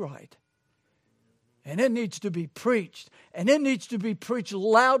exactly right. And it needs to be preached. And it needs to be preached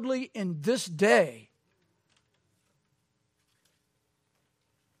loudly in this day.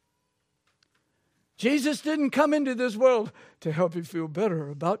 Jesus didn't come into this world to help you feel better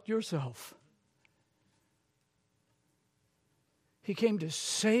about yourself. He came to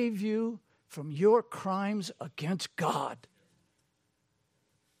save you from your crimes against God.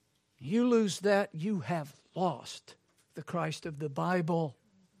 You lose that, you have lost the Christ of the Bible.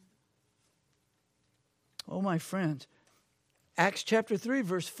 Oh, my friends, Acts chapter 3,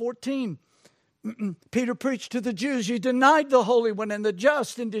 verse 14. Peter preached to the Jews, ye denied the Holy One and the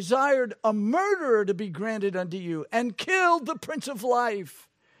just, and desired a murderer to be granted unto you, and killed the Prince of Life,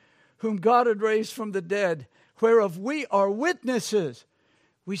 whom God had raised from the dead, whereof we are witnesses.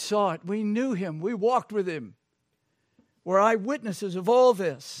 We saw it, we knew him, we walked with him. We're eyewitnesses of all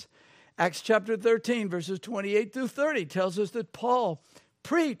this. Acts chapter 13, verses 28 through 30 tells us that Paul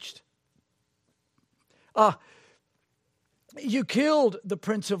preached. You killed the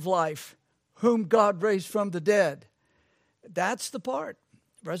Prince of Life, whom God raised from the dead. That's the part.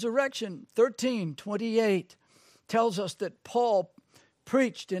 Resurrection 13:28 tells us that Paul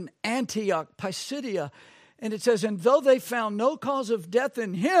preached in Antioch, Pisidia, and it says, and though they found no cause of death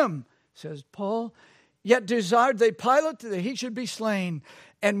in him, says Paul, yet desired they Pilate that he should be slain.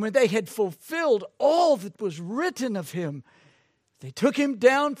 And when they had fulfilled all that was written of him, they took him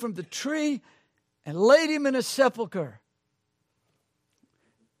down from the tree and laid him in a sepulchre.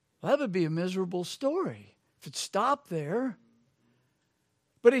 Well, that would be a miserable story if it stopped there.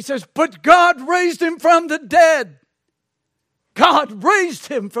 But he says, but God raised him from the dead. God raised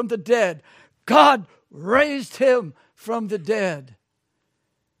him from the dead. God raised him from the dead.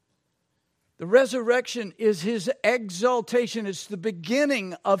 The resurrection is his exaltation. It's the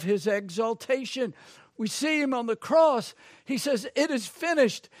beginning of his exaltation. We see him on the cross. He says, it is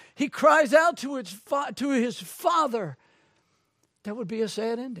finished. He cries out to his Father. That would be a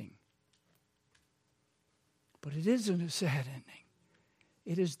sad ending. But it isn't a sad ending.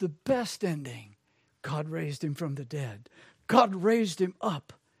 It is the best ending. God raised him from the dead. God raised him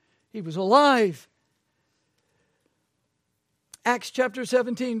up. He was alive. Acts chapter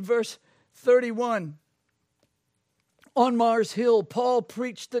 17, verse 31. On Mars Hill, Paul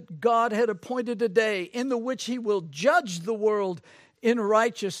preached that God had appointed a day in the which he will judge the world in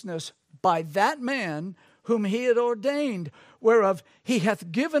righteousness by that man whom he had ordained, whereof he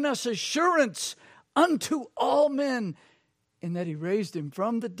hath given us assurance unto all men, in that he raised him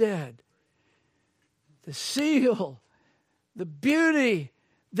from the dead. The seal, the beauty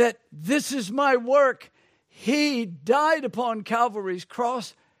that this is my work. He died upon Calvary's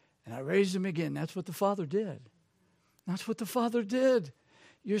cross, and I raised him again. That's what the Father did. That's what the Father did.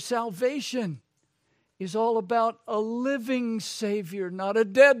 Your salvation is all about a living Savior, not a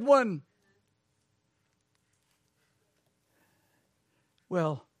dead one.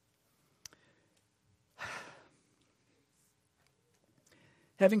 Well,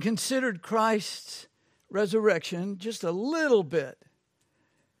 having considered Christ's resurrection just a little bit,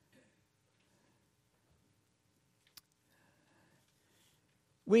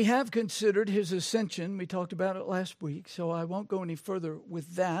 we have considered his ascension. We talked about it last week, so I won't go any further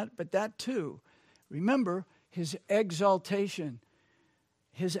with that, but that too. Remember his exaltation.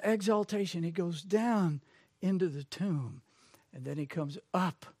 His exaltation, he goes down into the tomb, and then he comes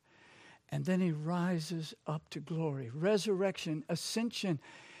up, and then he rises up to glory. Resurrection, ascension.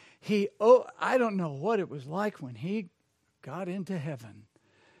 I don't know what it was like when he got into heaven.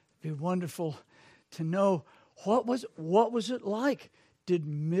 It'd be wonderful to know what was it like. Did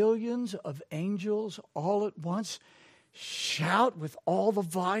millions of angels all at once shout with all the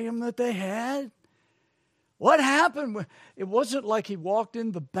volume that they had? What happened? It wasn't like he walked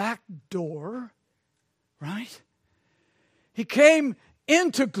in the back door, right? He came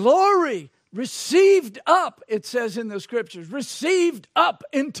into glory, received up, it says in the scriptures, received up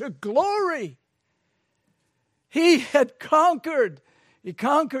into glory. He had conquered. He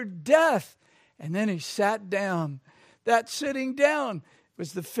conquered death, and then he sat down. That sitting down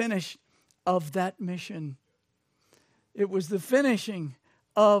was the finish of that mission. It was the finishing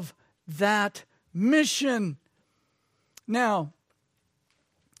of that mission. Now,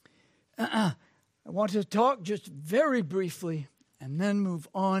 I want to talk just very briefly and then move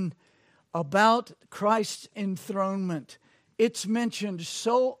on about Christ's enthronement. It's mentioned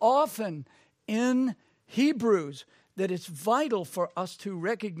so often in Hebrews that it's vital for us to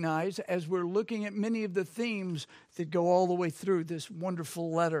recognize as we're looking at many of the themes that go all the way through this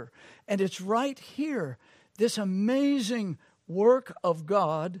wonderful letter. And it's right here, this amazing work of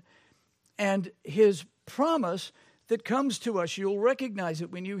God and his promise that comes to us. You'll recognize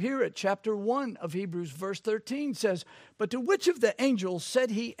it when you hear it. Chapter 1 of Hebrews, verse 13 says, but to which of the angels said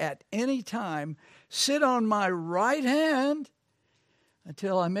he at any time, sit on my right hand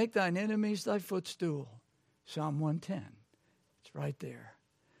until I make thine enemies thy footstool? Psalm 110. It's right there.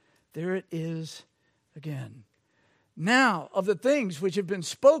 There it is again. Now, of the things which have been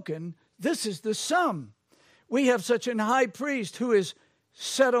spoken, this is the sum. We have such an high priest who is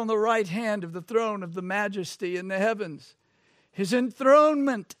set on the right hand of the throne of the majesty in the heavens. His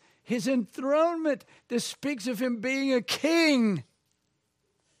enthronement. This speaks of him being a king.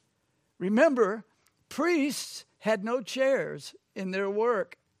 Remember, priests had no chairs in their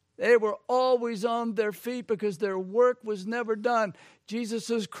work. They were always on their feet because their work was never done. Jesus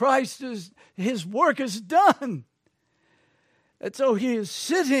says his work is done. And so he is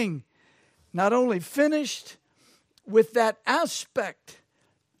sitting, not only finished with that aspect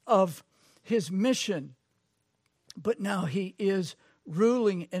of his mission, but now he is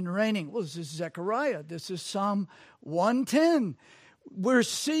ruling and reigning. Well, this is Zechariah. This is Psalm 110. We're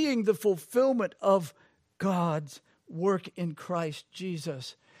seeing the fulfillment of God's work in Christ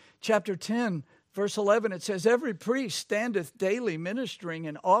Jesus. Chapter 10, verse 11, it says, "Every priest standeth daily ministering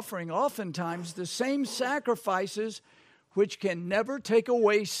and offering oftentimes the same sacrifices which can never take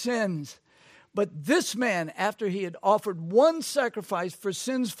away sins. But this man, after he had offered one sacrifice for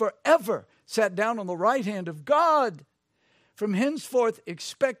sins forever, sat down on the right hand of God, from henceforth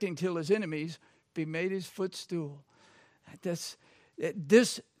expecting till his enemies be made his footstool." This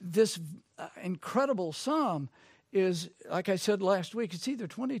incredible psalm is, like I said last week, it's either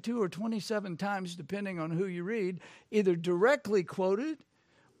 22 or 27 times, depending on who you read, either directly quoted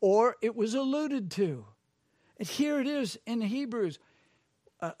or it was alluded to. And here it is in Hebrews.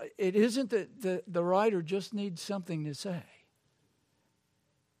 It isn't that the writer just needs something to say.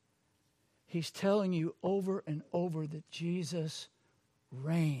 He's telling you over and over that Jesus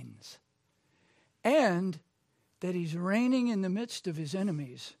reigns, and that he's reigning in the midst of his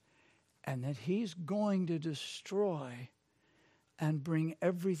enemies, and that he's going to destroy and bring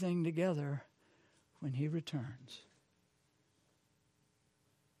everything together when he returns.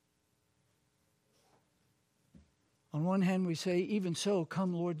 On one hand, we say, "Even so,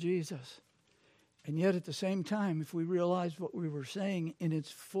 come Lord Jesus." And yet at the same time, if we realize what we were saying in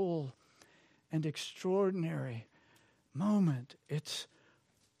its full and extraordinary moment, it's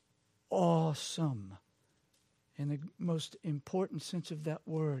awesome in the most important sense of that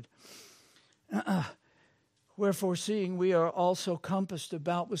word. "Wherefore, seeing we are also compassed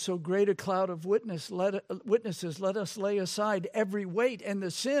about with so great a cloud of witnesses, let us lay aside every weight and the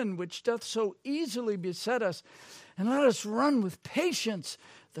sin which doth so easily beset us, and let us run with patience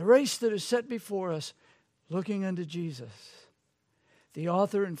the race that is set before us, looking unto Jesus, the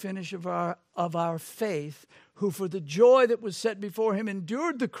author and finisher of our faith, who for the joy that was set before him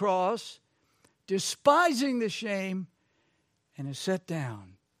endured the cross, despising the shame, and is set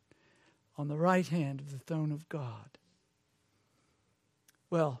down on the right hand of the throne of God."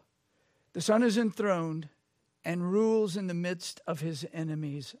 Well, the Son is enthroned and rules in the midst of his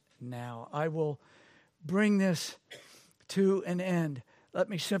enemies now. I will bring this to an end. Let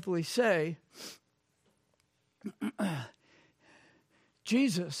me simply say,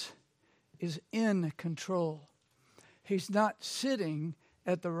 Jesus is in control. He's not sitting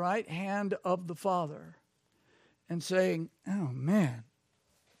at the right hand of the Father and saying, "Oh man,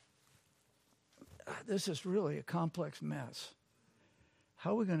 this is really a complex mess.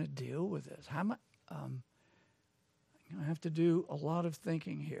 How are we going to deal with this? I have to do a lot of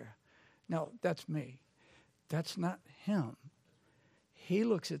thinking here." No, that's me. That's not him. He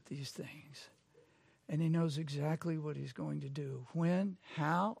looks at these things and he knows exactly what he's going to do, when,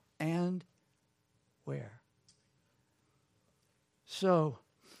 how, and where. So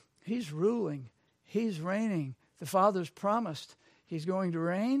he's ruling, he's reigning. The Father's promised he's going to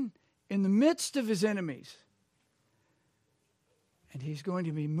reign in the midst of his enemies. And he's going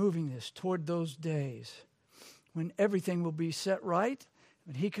to be moving this toward those days when everything will be set right,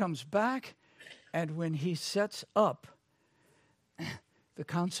 when he comes back, and when he sets up the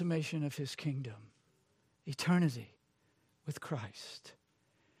consummation of his kingdom, eternity with Christ.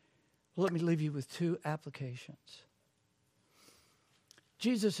 Well, let me leave you with two applications.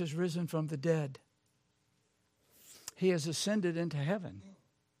 Jesus has risen from the dead. He has ascended into heaven.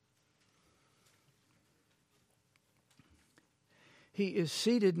 He is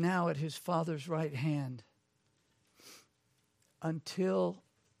seated now at his Father's right hand until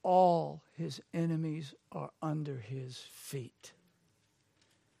all his enemies are under his feet.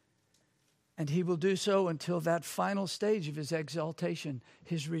 And he will do so until that final stage of his exaltation,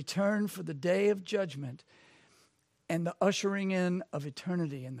 his return for the day of judgment and the ushering in of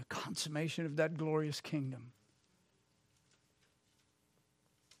eternity and the consummation of that glorious kingdom.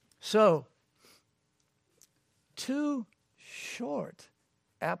 So, two short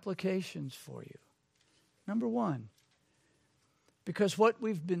applications for you. Number one, because what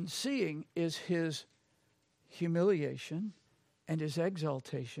we've been seeing is his humiliation and his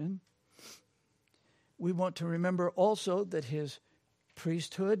exaltation, we want to remember also that his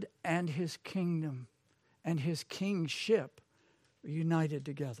priesthood and his kingdom and his kingship are united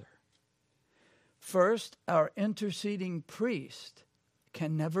together. First, our interceding priest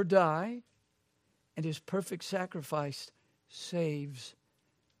can never die, and his perfect sacrifice saves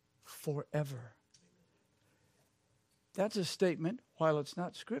forever. That's a statement, while it's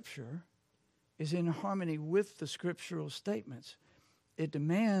not Scripture, is in harmony with the scriptural statements. It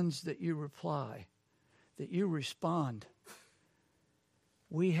demands that you reply, that you respond.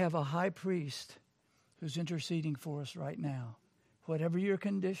 We have a high priest who's interceding for us right now. whatever your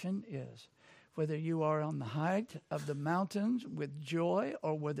condition is, whether you are on the height of the mountains with joy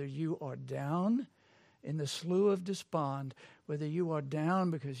or whether you are down in the slough of despond, whether you are down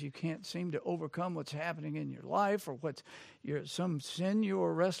because you can't seem to overcome what's happening in your life or some sin you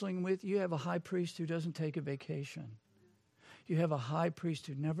are wrestling with, you have a high priest who doesn't take a vacation. You have a high priest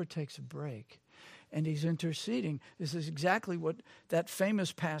who never takes a break, and he's interceding. This is exactly what that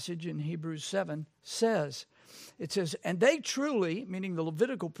famous passage in Hebrews 7 says. It says, and they truly, meaning the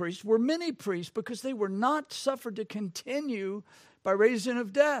Levitical priests, were many priests because they were not suffered to continue by reason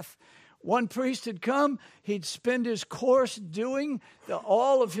of death. One priest had come, he'd spend his course doing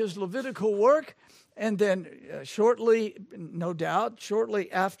all of his Levitical work, and then shortly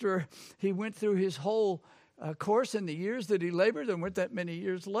after he went through his whole course in the years that he labored, there weren't that many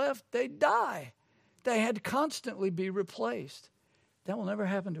years left, they'd die. They had to constantly be replaced. That will never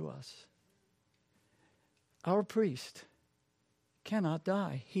happen to us. Our priest cannot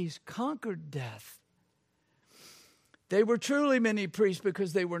die. He's conquered death. They were truly many priests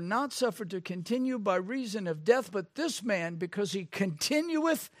because they were not suffered to continue by reason of death, but this man, because he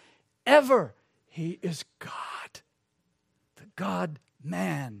continueth ever, he is God, the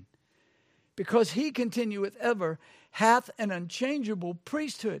God-man. Because he continueth ever, hath an unchangeable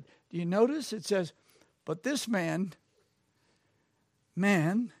priesthood. Do you notice? It says, but this man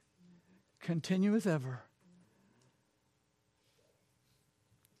continueth ever.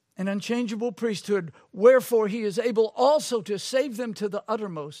 An unchangeable priesthood, wherefore he is able also to save them to the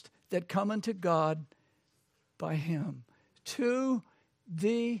uttermost that come unto God by him. To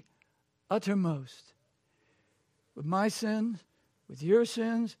the uttermost. With my sins, with your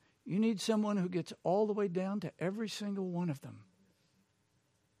sins, you need someone who gets all the way down to every single one of them.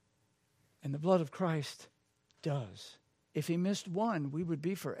 And the blood of Christ does. If he missed one, we would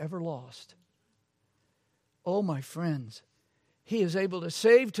be forever lost. Oh, my friends. He is able to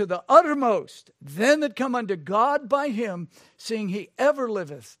save to the uttermost them that come unto God by him, seeing he ever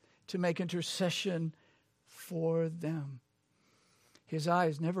liveth to make intercession for them. His eye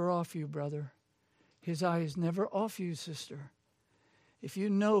is never off you, brother. His eye is never off you, sister. If you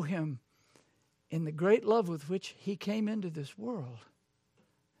know him in the great love with which he came into this world,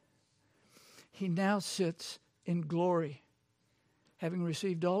 he now sits in glory, having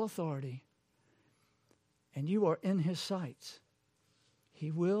received all authority, and you are in his sights. He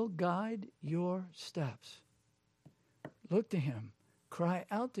will guide your steps. Look to him. Cry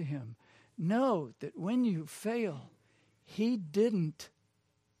out to him. Know that when you fail, he didn't,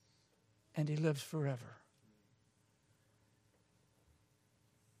 and he lives forever.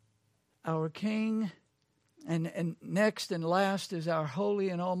 Our King, and next and last is our holy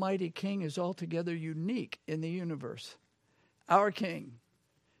and almighty King, is altogether unique in the universe. Our King.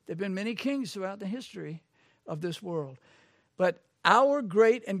 There have been many kings throughout the history of this world, but our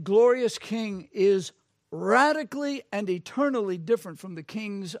great and glorious King is radically and eternally different from the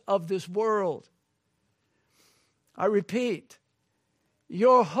kings of this world. I repeat,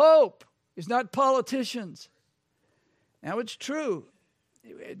 your hope is not politicians. Now, it's true.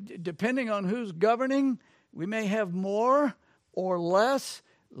 Depending on who's governing, we may have more or less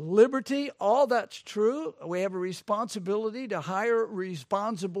liberty. All that's true. We have a responsibility to hire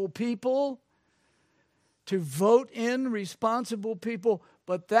responsible people, to vote in responsible people,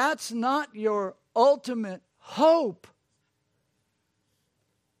 but that's not your ultimate hope.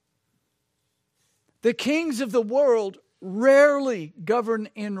 The kings of the world rarely govern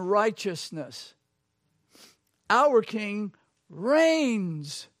in righteousness. Our King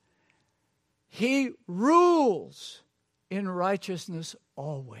reigns. He rules in righteousness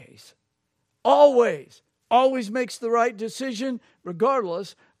always. Always. Always makes the right decision,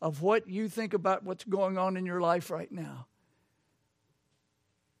 regardless of what you think about what's going on in your life right now.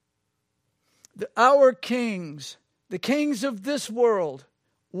 Our kings, the kings of this world,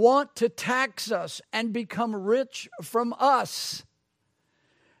 want to tax us and become rich from us.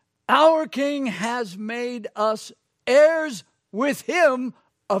 Our King has made us heirs with him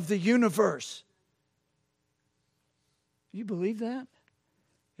of the universe. Do you believe that?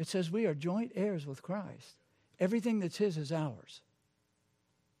 It says we are joint heirs with Christ. Everything that's his is ours.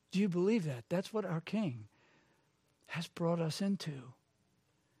 Do you believe that? That's what our King has brought us into.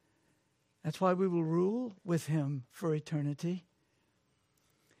 That's why we will rule with him for eternity.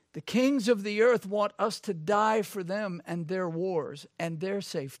 The kings of the earth want us to die for them and their wars and their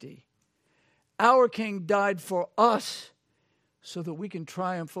safety. Our King died for us so that we can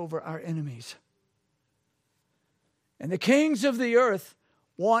triumph over our enemies. And the kings of the earth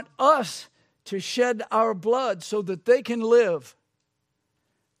want us to shed our blood so that they can live.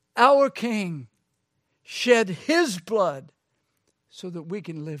 Our King shed his blood so that we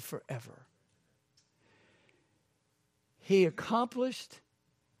can live forever. He accomplished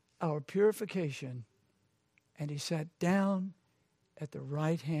our purification, and he sat down at the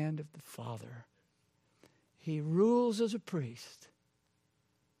right hand of the Father. He rules as a priest.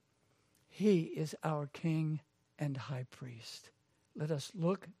 He is our King and High Priest. Let us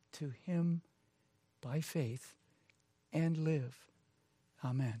look to him by faith and live.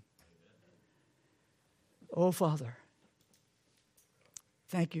 Amen. Oh, Father,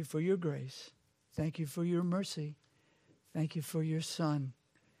 thank you for your grace. Thank you for your mercy. Thank you for your Son.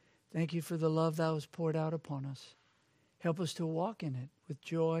 Thank you for the love that was poured out upon us. Help us to walk in it with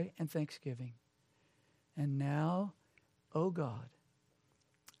joy and thanksgiving. And now, O God,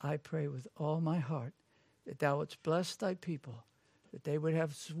 I pray with all my heart that thou wouldst bless thy people, that they would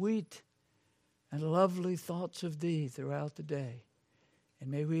have sweet and lovely thoughts of thee throughout the day. And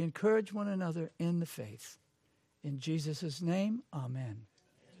may we encourage one another in the faith. In Jesus' name, amen.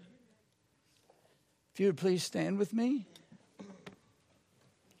 If you would please stand with me.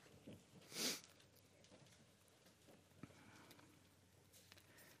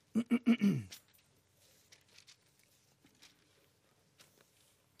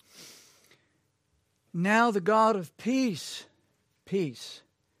 Now the God of peace.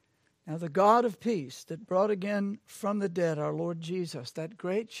 Now the God of peace that brought again from the dead our Lord Jesus, that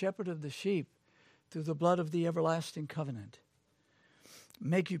great shepherd of the sheep, through the blood of the everlasting covenant,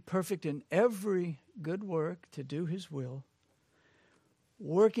 make you perfect in every good work to do his will,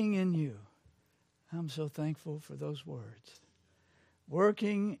 working in you. I'm so thankful for those words.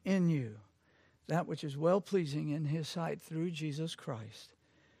 Working in you that which is well-pleasing in his sight through Jesus Christ,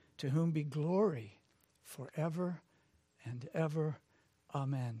 to whom be glory forever and ever.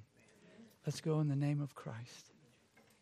 Amen. Let's go in the name of Christ.